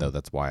screen. Even though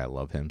that's why I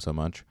love him so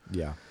much.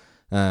 Yeah.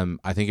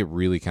 I think it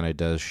really kind of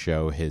does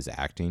show his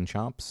acting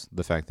chops.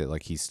 The fact that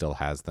like he still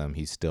has them,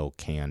 he still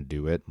can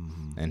do it,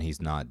 and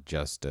he's not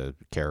just a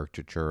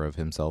caricature of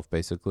himself,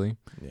 basically.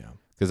 Yeah.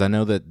 Because I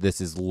know that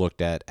this is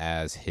looked at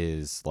as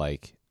his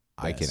like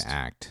I can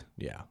act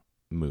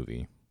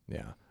movie.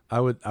 Yeah. I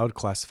would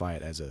classify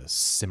it as a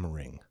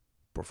simmering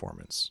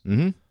performance.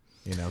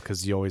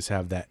 Because you always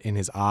have that in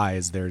his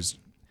eyes. There's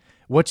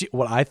what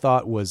I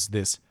thought was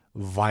this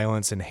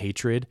violence and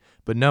hatred,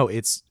 but no,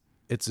 it's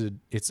a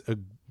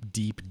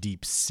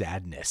deep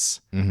sadness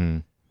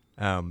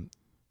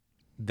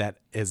that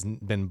has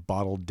been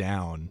bottled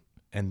down,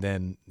 and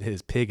then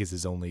his pig is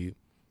his only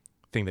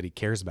thing that he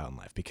cares about in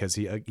life because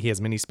he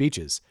has many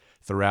speeches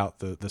throughout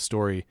the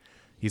story.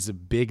 He's a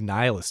big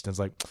nihilist, and it's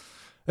like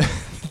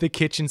the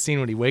kitchen scene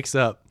when he wakes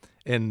up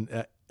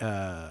and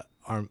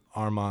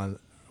Armand,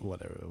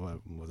 whatever, what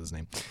was his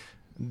name,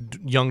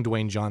 young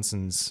Dwayne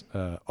Johnson's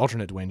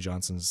alternate Dwayne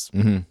Johnson's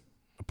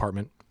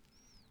apartment,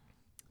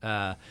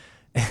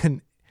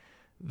 and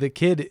the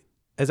kid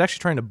is actually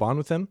trying to bond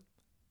with him,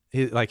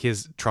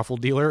 his truffle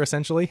dealer,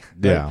 essentially.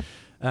 Yeah.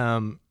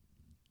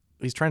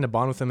 He's trying to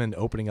bond with him and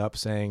opening up,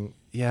 saying,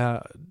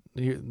 "Yeah,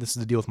 this is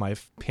the deal with my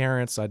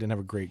parents. I didn't have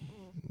a great,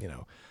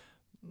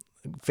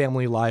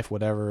 family life,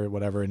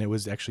 whatever. And it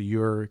was actually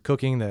your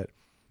cooking that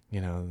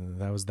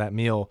was that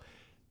meal."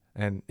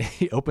 And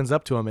he opens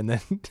up to him, and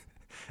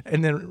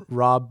then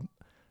Rob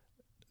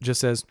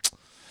just says,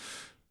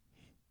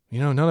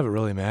 "None of it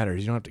really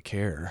matters. You don't have to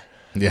care."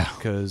 Yeah.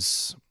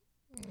 Because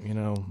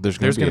There's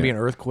going gonna to be be an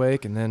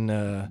earthquake, and then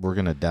we're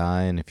gonna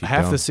die, and if you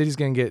half don't, the city's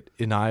going to get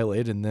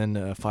annihilated, and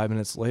then 5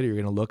 minutes later, you're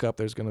going to look up.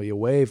 There's going to be a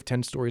wave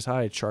 10 stories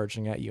high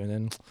charging at you, and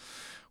then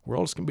we're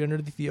all just going to be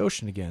underneath the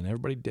ocean again.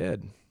 Everybody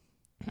dead.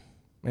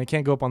 And it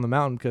can't go up on the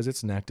mountain because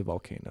it's an active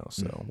volcano,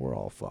 so we're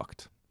all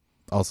fucked.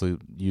 also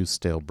use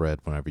stale bread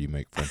whenever you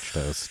make French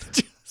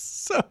toast.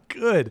 So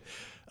good.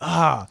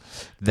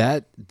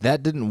 That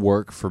didn't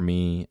work for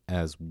me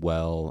as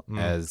well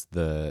as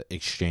the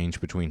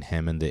exchange between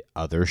him and the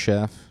other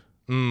chef.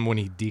 When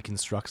he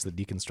deconstructs the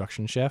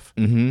deconstruction chef.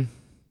 Mm-hmm.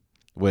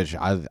 Which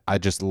I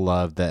just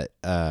love that.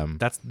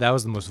 That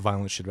was the most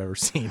violent shit I've ever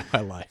seen in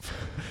my life.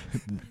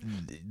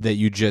 That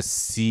you just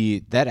see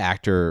that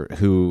actor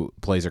who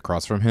plays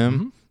across from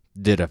him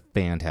did a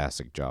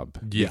fantastic job.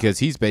 Yeah. Because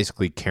he's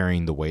basically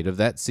carrying the weight of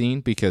that scene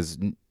because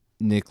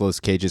Nicolas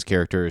Cage's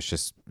character is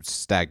just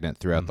stagnant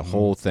throughout the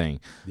whole thing.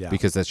 Yeah.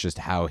 Because that's just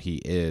how he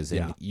is.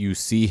 And Yeah. you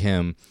see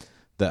him,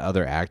 the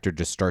other actor,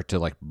 just start to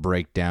like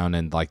break down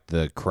and like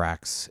the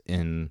cracks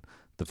in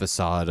the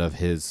facade of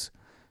his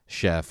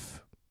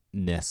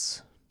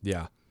chef-ness.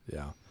 Yeah.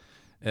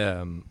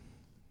 That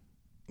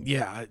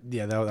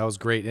was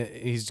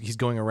great. He's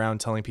going around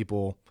telling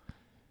people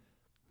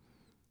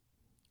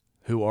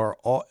who are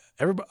all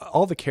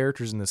the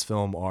characters in this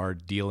film are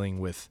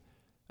dealing with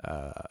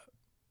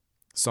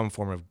some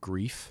form of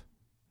grief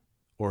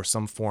or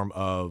some form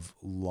of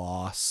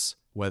loss,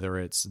 whether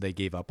it's they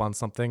gave up on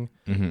something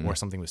or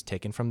something was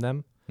taken from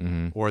them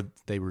or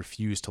they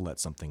refuse to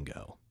let something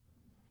go.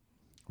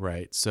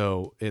 Right.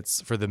 So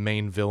it's for the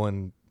main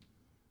villain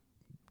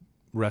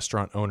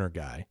restaurant owner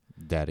guy,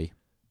 Daddy.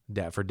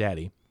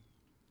 Daddy.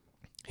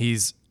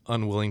 He's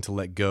unwilling to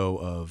let go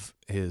of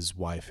his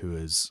wife, who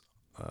is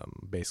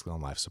basically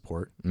on life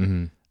support,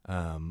 and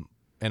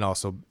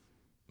also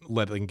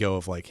letting go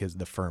of like his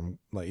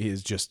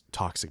just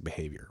toxic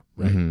behavior,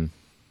 right?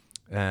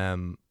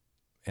 And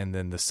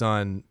then the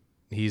son,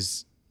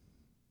 he's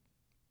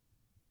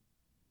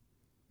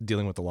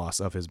dealing with the loss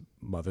of his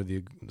mother,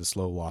 the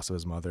slow loss of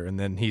his mother, and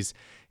then he's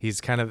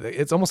kind of,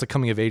 it's almost a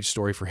coming of age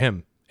story for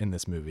him in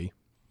this movie.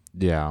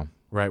 Yeah.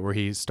 Right, where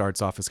he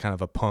starts off as kind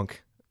of a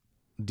punk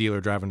dealer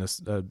driving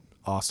a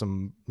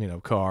awesome,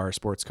 car,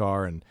 sports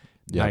car, and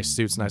nice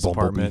suits, nice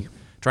apartment,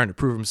 trying to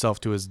prove himself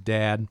to his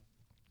dad.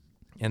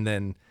 And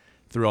then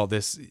through all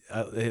this,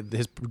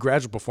 his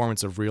gradual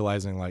performance of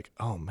realizing like,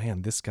 oh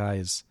man, this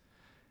guy's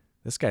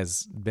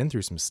been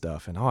through some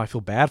stuff, and I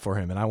feel bad for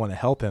him, and I want to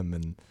help him,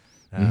 and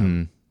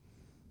kind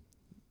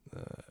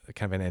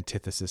of an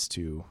antithesis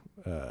to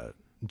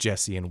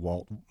Jesse and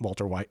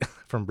Walter White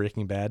from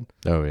Breaking Bad.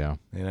 Oh yeah.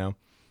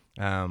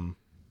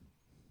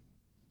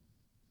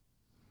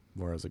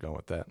 Where was I going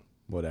with that?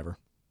 Whatever.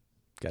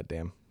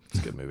 Goddamn, it's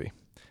a good movie.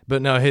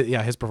 But no,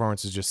 his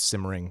performance is just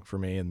simmering for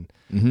me, and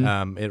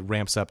it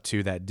ramps up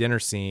to that dinner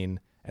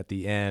scene at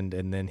the end,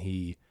 and then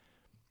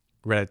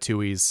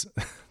Ratatouille's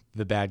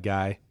the bad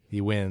guy. He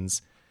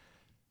wins,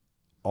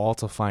 all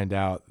to find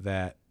out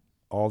that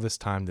all this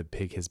time the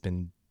pig has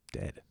been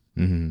dead.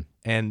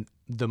 And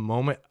the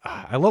moment,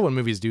 I love when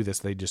movies do this,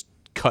 they just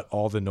cut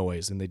all the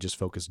noise and they just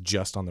focus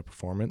just on the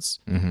performance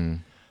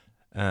with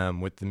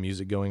the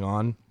music going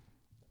on.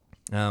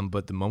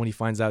 But the moment he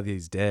finds out that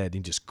he's dead, he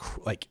just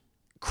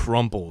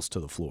crumples to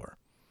the floor.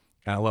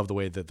 And I love the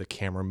way that the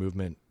camera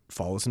movement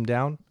follows him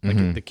down.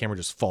 Like the camera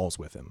just falls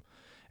with him.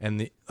 And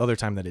the other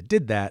time that it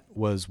did that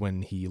was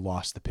when he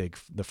lost the pig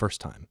the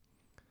first time.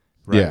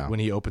 Right? Yeah. When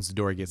he opens the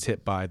door, he gets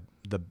hit by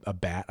a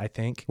bat, I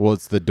think. Well,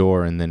 it's the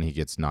door, and then he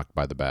gets knocked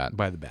by the bat.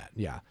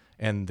 Yeah.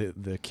 And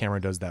the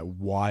camera does that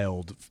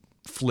wild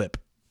flip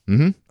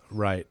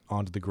right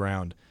onto the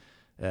ground.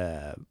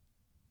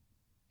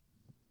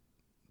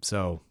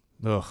 So,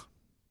 what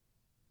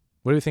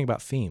do you think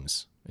about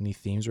themes? Any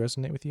themes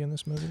resonate with you in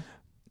this movie?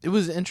 It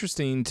was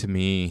interesting to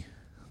me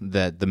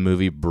that the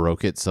movie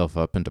broke itself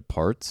up into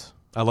parts.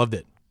 I loved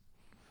it.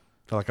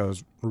 I felt like I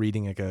was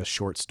reading like a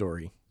short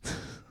story.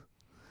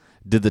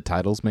 Did the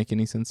titles make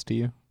any sense to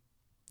you?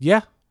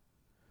 Yeah,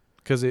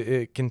 because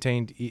it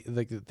contained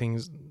like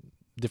things,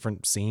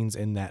 different scenes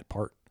in that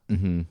part.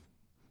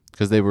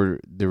 Because they were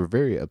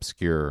very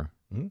obscure,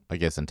 I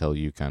guess, until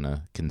you kind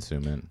of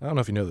consume it. I don't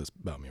know if you know this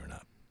about me or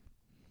not,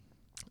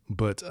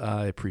 but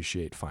I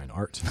appreciate fine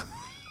art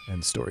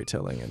and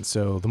storytelling, and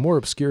so the more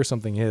obscure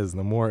something is,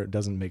 the more it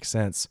doesn't make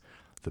sense,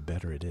 the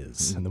better it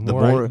is, and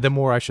the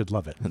more I should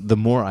love it. The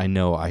more I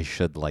know I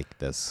should like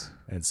this,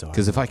 and so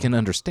because if I can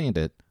understand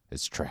it,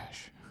 it's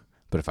trash.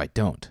 But if I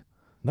don't,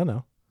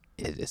 no,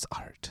 it is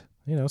art.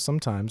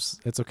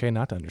 Sometimes it's okay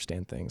not to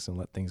understand things and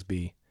let things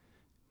be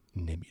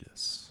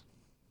nebulous,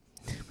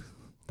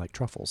 like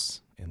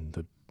truffles in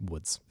the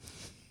woods.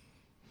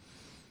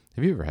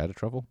 Have you ever had a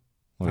truffle?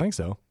 I think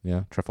so.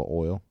 Yeah, truffle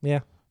oil.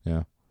 Yeah,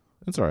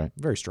 it's all right.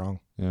 very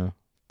strong. Yeah,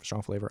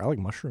 strong flavor. I like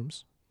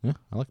mushrooms. Yeah,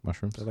 I like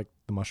mushrooms. They're like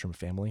the mushroom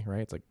family,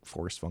 right? It's like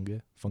forest fungi.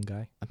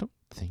 I don't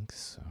think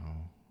so.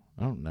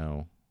 I don't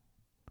know,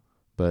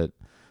 but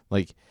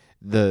like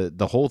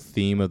the whole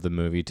theme of the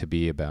movie to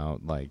be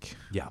about like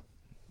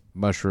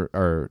mushrooms,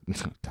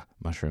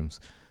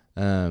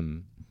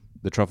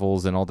 the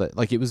truffles and all that.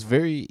 Like, it was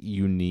very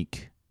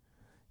unique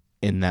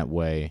in that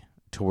way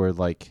to where,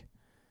 like,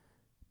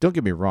 don't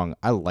get me wrong,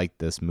 I like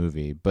this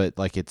movie, but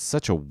like it's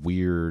such a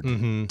weird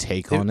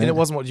take on it. And it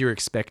wasn't what you were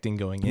expecting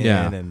going in.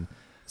 Yeah. And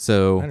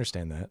So I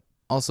understand that.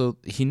 also,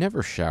 he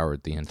never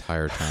showered the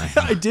entire time.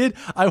 I did.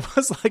 I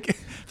was like,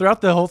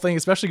 throughout the whole thing,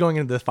 especially going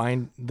into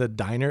the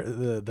diner,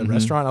 the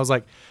restaurant, I was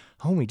like,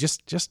 homie,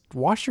 just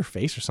wash your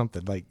face or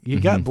something. Like, you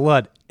got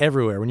blood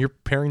everywhere. When you're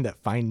preparing that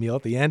fine meal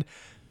at the end,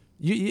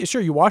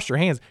 sure, you wash your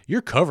hands.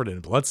 You're covered in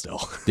blood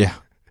still. Yeah.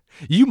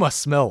 You must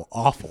smell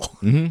awful.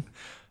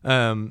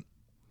 There's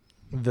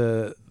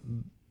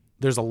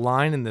a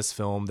line in this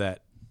film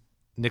that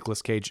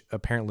Nicolas Cage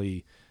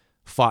apparently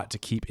fought to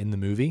keep in the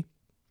movie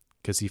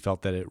because he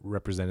felt that it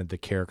represented the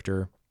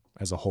character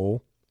as a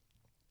whole.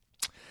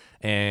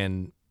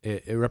 And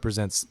it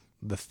represents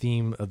the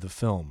theme of the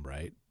film,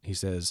 right? He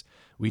says,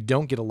 we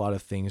don't get a lot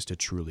of things to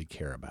truly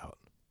care about.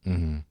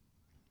 Mm-hmm.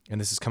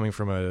 And this is coming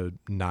from a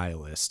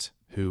nihilist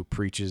who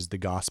preaches the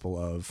gospel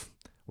of,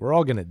 we're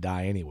all going to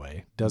die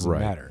anyway. Doesn't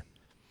matter.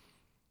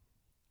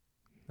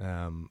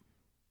 And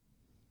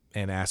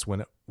asks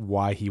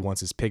why he wants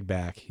his pig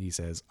back. He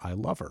says, I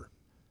love her.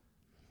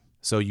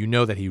 So you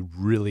know that he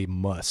really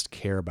must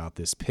care about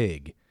this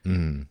pig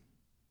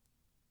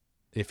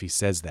if he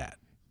says that,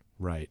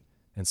 right?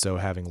 And so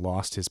having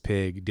lost his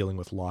pig, dealing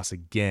with loss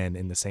again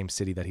in the same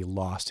city that he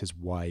lost his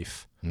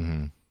wife,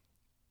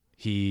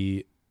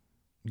 he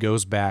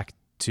goes back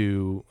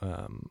to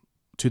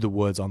the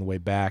woods on the way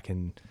back,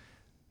 and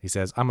he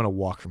says, I'm going to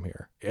walk from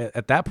here.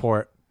 At that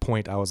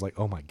point, I was like,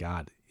 oh my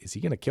God, is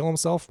he going to kill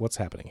himself? What's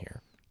happening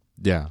here?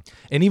 Yeah.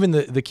 And even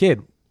the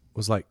kid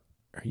was like,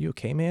 are you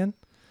okay, man?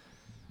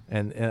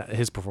 And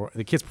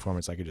the kid's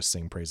performance, I could just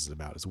sing praises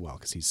about as well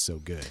because he's so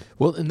good.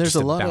 Well, and there's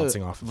Just a lot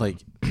bouncing of off of like,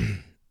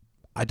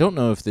 I don't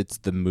know if it's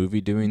the movie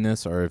doing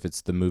this or if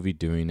it's the movie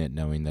doing it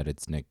knowing that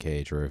it's Nick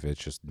Cage or if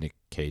it's just Nick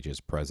Cage's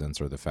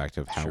presence or the fact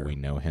of how we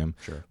know him.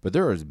 Sure. But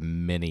there are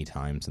many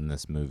times in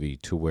this movie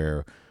to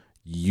where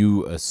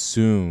you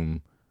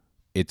assume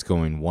it's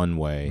going one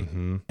way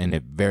and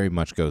it very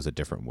much goes a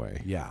different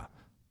way. Yeah.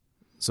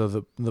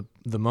 So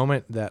the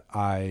moment that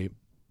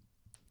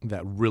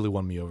really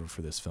won me over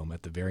for this film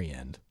at the very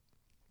end,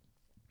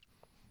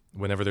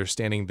 whenever they're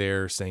standing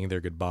there saying their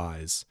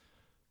goodbyes,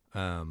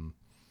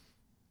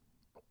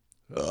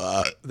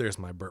 there's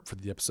my burp for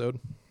the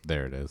episode.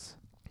 There it is.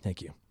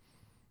 Thank you.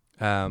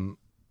 When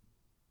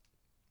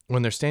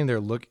they're standing there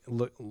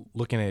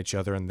looking at each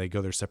other and they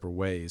go their separate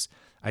ways,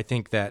 I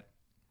think that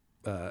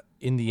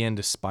in the end,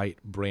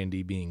 despite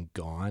Brandy being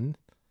gone,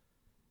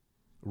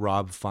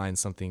 Rob finds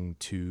something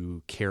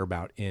to care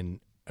about in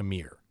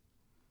Amir.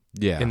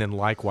 Yeah. And then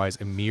likewise,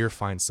 Amir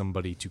finds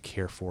somebody to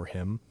care for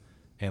him.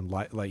 And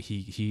like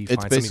he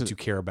finds something to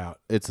care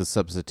about. It's a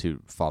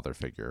substitute father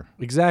figure.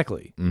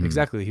 Exactly.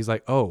 Exactly. He's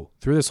like, oh,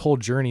 through this whole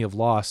journey of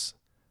loss,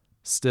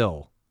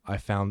 still, I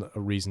found a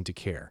reason to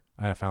care.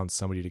 I found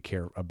somebody to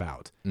care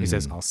about. He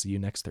says, I'll see you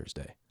next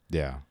Thursday.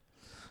 Yeah.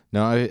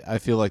 No, I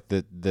feel like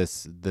that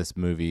this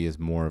movie is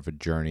more of a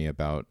journey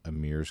about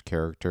Amir's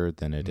character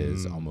than it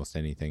is almost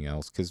anything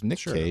else. Because Nick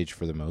Cage,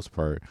 for the most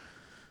part,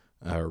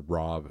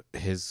 Rob,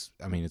 it's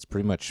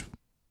pretty much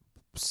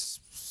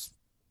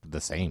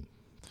the same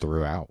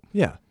throughout.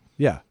 Yeah.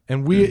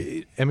 And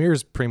Amir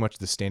is pretty much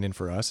the stand-in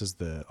for us as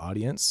the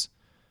audience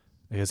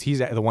because he's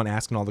the one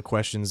asking all the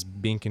questions,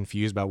 being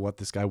confused about what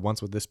this guy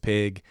wants with this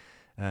pig.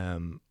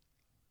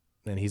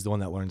 And he's the one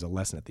that learns a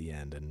lesson at the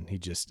end. And he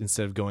just,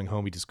 instead of going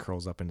home, he just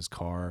curls up in his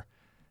car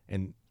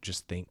and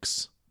just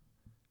thinks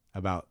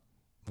about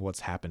what's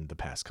happened the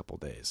past couple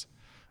days.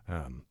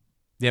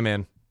 Yeah,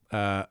 man.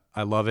 I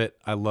love it.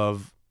 I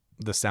love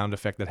the sound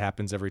effect that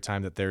happens every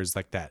time that there's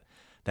like that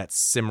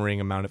simmering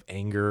amount of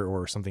anger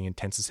or something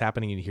intense is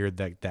happening. And you hear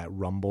that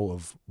rumble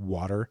of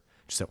water.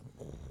 Just that.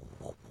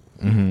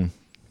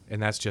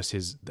 And that's just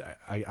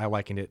I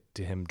likened it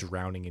to him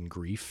drowning in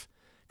grief.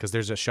 Because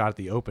there's a shot at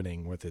the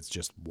opening where it's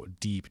just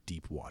deep,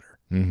 deep water,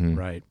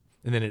 right?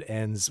 And then it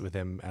ends with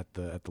him at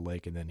the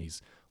lake, and then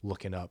he's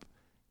looking up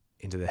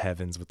into the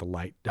heavens with the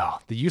light. Oh,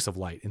 the use of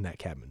light in that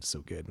cabin is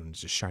so good when it's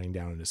just shining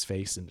down in his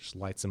face and just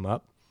lights him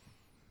up.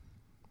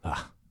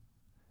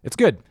 It's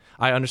good.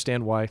 I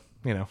understand why,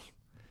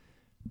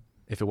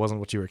 if it wasn't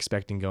what you were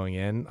expecting going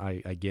in,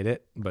 I get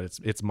it, but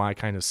it's my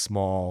kind of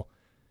small,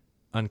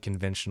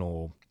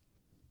 unconventional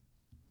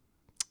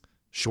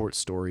short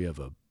story of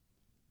a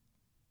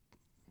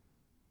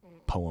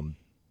poem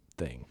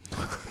thing.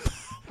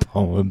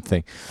 Poem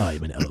thing.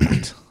 I'm an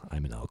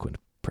eloquent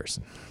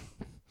person.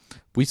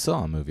 We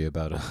saw a movie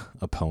about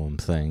a poem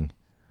thing.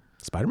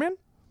 Spider-Man?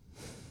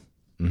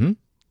 Mm-hmm.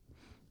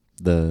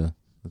 The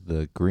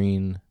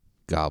Green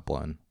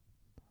Goblin.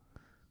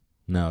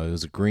 No, it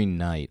was a Green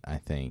Knight, I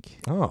think.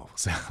 Oh,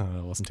 so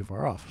I wasn't too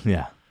far off.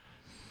 Yeah.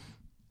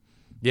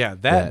 Yeah,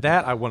 that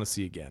I want to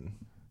see again.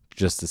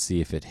 Just to see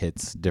if it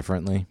hits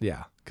differently.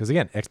 Yeah, because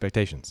again,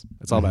 expectations.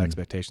 It's all about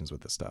expectations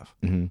with this stuff.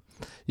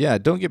 Yeah,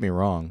 don't get me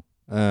wrong.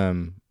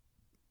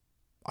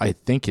 I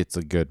think it's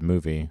a good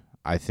movie.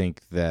 I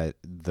think that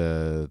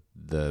the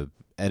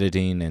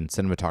editing and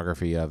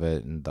cinematography of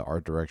it and the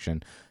art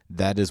direction,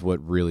 that is what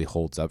really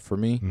holds up for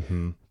me.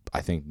 Mm-hmm.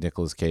 I think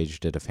Nicolas Cage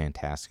did a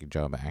fantastic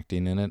job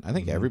acting in it. I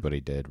think everybody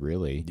did,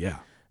 really. Yeah.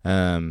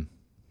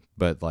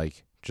 But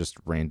like just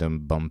random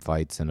bum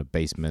fights in a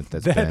basement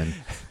that's been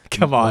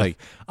Come on.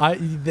 like,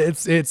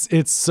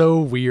 It's so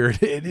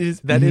weird. It is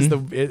that is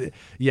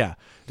yeah.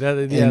 That's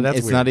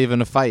it's weird. not even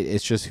a fight.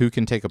 It's just who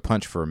can take a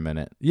punch for a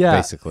minute. Yeah,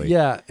 basically.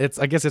 Yeah,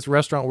 I guess it's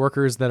restaurant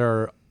workers that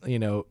are,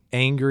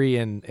 angry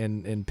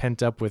and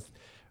pent up with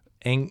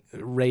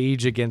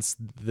rage against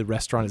the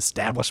restaurant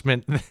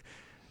establishment.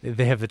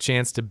 They have the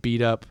chance to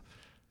beat up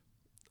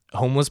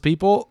homeless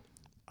people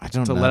I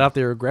don't to know. let out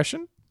their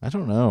aggression. I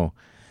don't know.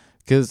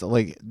 Because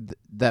like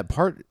that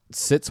part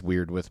sits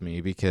weird with me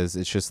because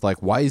it's just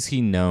like, why is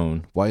he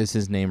known? Why is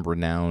his name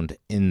renowned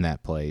in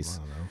that place? I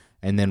don't know.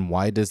 And then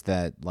why does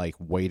that like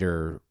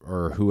waiter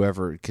or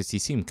whoever? Because he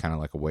seemed kind of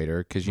like a waiter.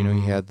 Because he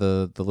had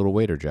the little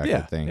waiter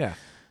jacket thing.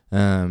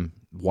 Yeah.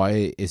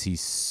 Why is he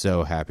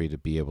so happy to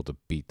be able to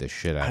beat the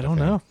shit out I of don't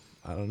him? know.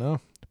 I don't know.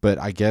 But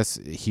I guess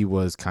he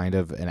was kind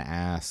of an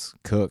ass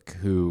cook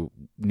who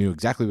knew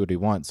exactly what he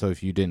wants. So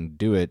if you didn't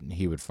do it,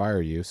 he would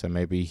fire you. So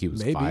maybe he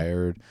was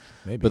fired.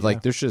 Maybe. But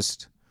like, there's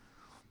just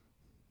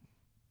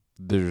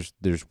there's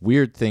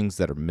weird things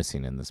that are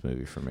missing in this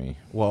movie for me.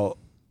 Well,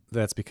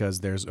 that's because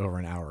there's over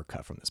an hour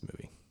cut from this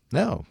movie.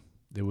 No.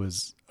 It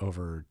was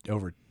over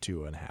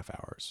 2.5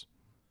 hours.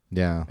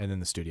 Yeah. And then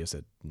the studio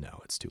said, no,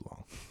 it's too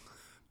long.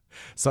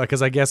 So,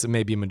 because I guess it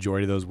may be a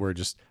majority of those were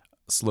just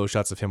slow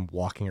shots of him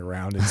walking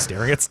around and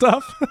staring at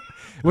stuff,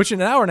 which in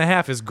an hour and a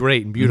half is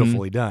great and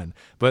beautifully done.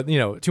 But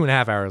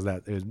 2.5 hours,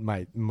 that it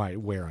might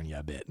wear on you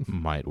a bit.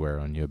 Might wear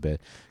on you a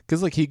bit.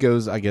 Because like he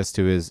goes, I guess,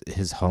 to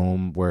his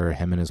home where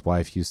him and his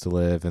wife used to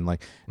live, and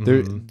like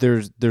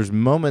there's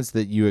moments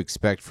that you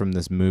expect from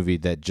this movie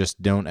that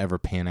just don't ever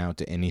pan out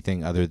to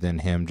anything other than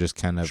him just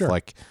kind of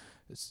like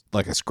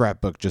a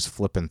scrapbook just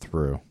flipping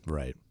through.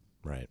 Right.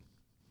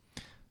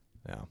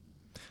 Yeah.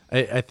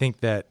 I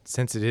think that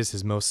since it is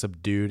his most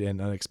subdued and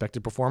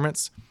unexpected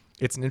performance,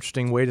 it's an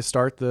interesting way to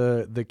start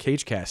the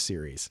Cage Cast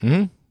series.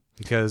 Mm-hmm.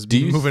 Because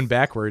moving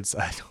backwards,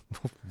 I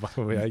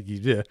don't.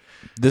 Yeah.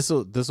 This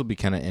will be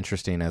kind of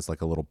interesting as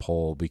like a little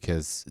poll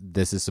because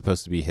this is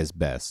supposed to be his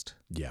best.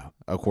 Yeah.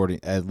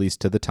 According at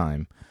least to the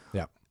time.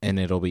 Yeah. And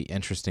it'll be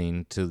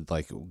interesting to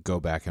like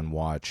go back and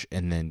watch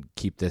and then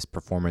keep this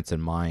performance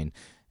in mind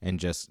and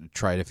just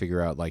try to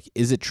figure out like,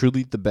 is it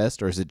truly the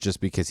best or is it just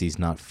because he's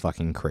not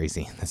fucking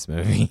crazy in this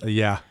movie?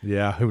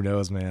 Yeah. Who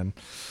knows, man?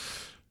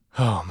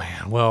 Oh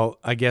man. Well,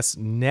 I guess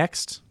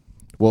next.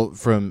 Well,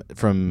 from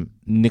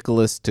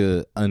Nicholas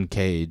to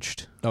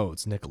Uncaged. Oh,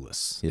 it's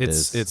Nicholas.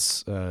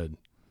 It's I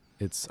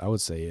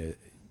would say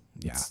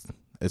it's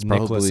probably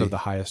Nicholas of the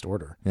highest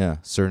order. Yeah,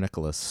 Sir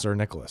Nicholas. Sir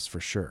Nicholas for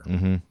sure.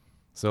 Mm-hmm.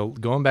 So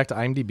going back to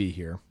IMDb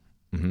here.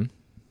 Mm-hmm.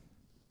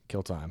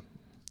 Kill time.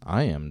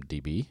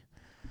 IMDb.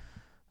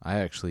 I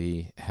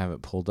actually have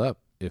it pulled up.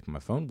 If my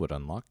phone would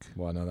unlock.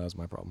 Well, no, that was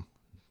my problem.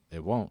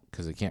 It won't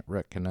because it can't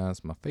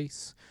recognize my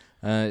face.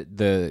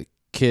 The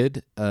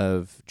kid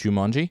of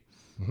Jumanji.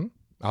 Mm-hmm.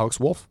 Alex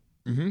Wolff.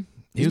 Mm-hmm.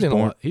 He's been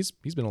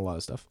in a lot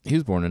of stuff. He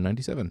was born in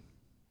 1997.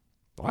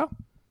 Wow.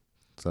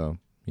 So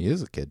he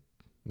is a kid.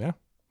 Yeah.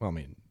 Well, I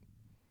mean,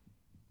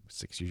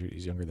 6 years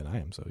he's younger than I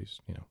am, so he's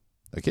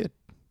A kid.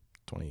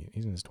 20.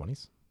 He's in his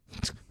 20s.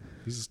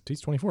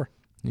 he's 24.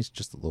 He's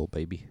just a little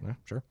baby. Yeah,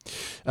 sure.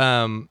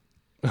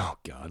 Oh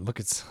God, look,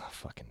 it's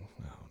fucking.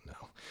 Oh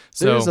no.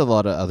 So There's a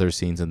lot of other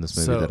scenes in this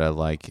movie so- that I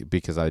like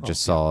because I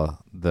just saw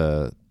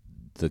the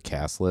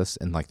cast list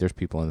and like there's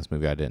people in this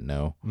movie I didn't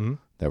know Mhm.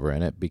 that were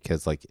in it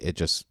because like it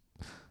just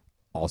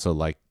also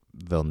like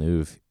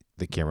Villeneuve,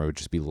 the camera would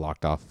just be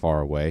locked off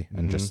far away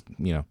and just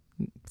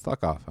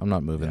fuck off. I'm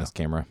not moving Yeah. this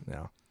camera.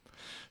 Yeah.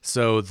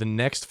 So the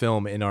next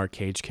film in our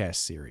Cage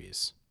Cast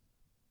series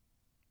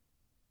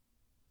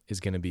is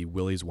going to be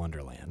Willy's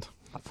Wonderland.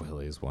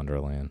 Willy's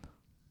Wonderland.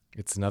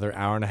 It's another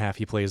hour and a half.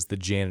 He plays the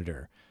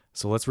janitor.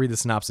 So let's read the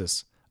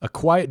synopsis. A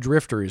quiet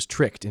drifter is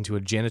tricked into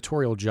a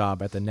janitorial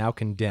job at the now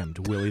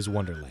condemned Willy's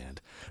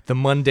Wonderland. The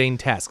mundane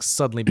tasks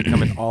suddenly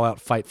become an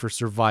all-out fight for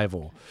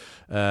survival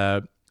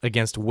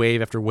against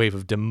wave after wave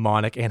of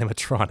demonic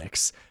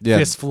animatronics. Yeah.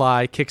 Fists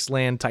fly, kicks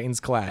land, titans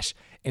clash,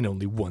 and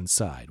only one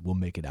side will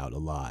make it out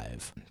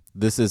alive.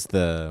 This is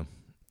the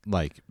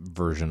like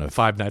version of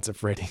Five Nights at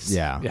Freddy's.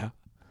 Yeah.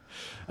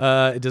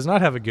 It does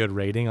not have a good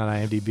rating on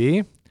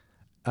IMDb.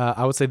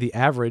 I would say the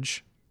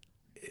average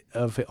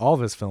of all of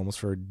his films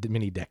for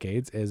many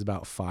decades is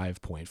about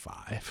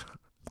 5.5.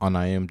 on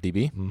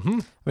IMDb. Mm-hmm.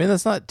 I mean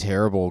that's not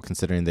terrible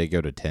considering they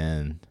go to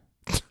 10.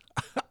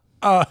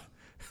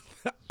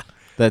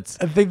 That's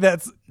I think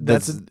that's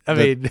I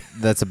mean,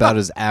 that's about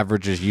as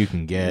average as you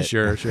can get.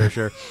 sure.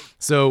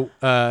 So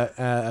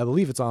I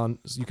believe it's on.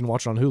 You can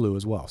watch it on Hulu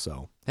as well.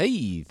 So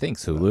Hey,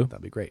 thanks Hulu.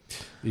 that'd be great.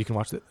 You can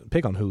watch the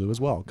Pig on Hulu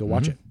as well. Go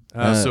watch it.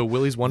 So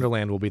Willy's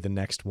Wonderland will be the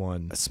next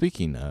one.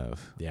 Speaking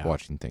of Yeah.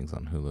 watching things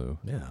on Hulu,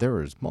 Yeah. there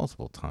was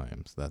multiple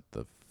times that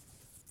the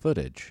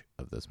footage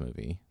of this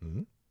movie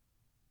Mhm.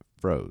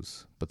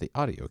 froze, but the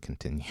audio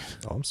continued.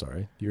 Oh, I'm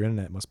sorry. Your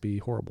internet must be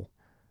horrible.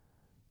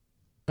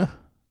 And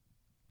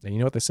you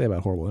know what they say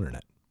about horrible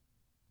internet?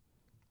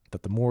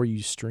 That the more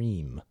you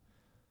stream,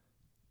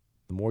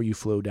 the more you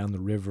flow down the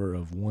river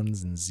of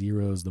ones and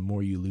zeros, the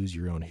more you lose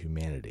your own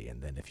humanity.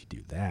 And then if you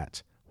do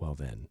that, well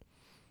then,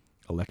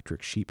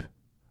 electric sheep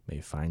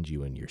may find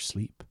you in your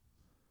sleep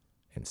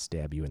and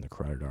stab you in the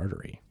carotid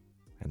artery.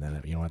 And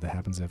then you know what that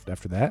happens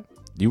after that?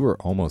 You were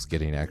almost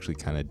getting actually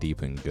kind of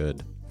deep and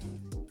good.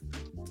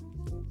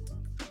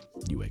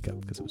 You wake up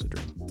because it was a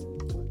dream.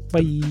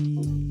 Bye.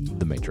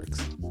 The Matrix.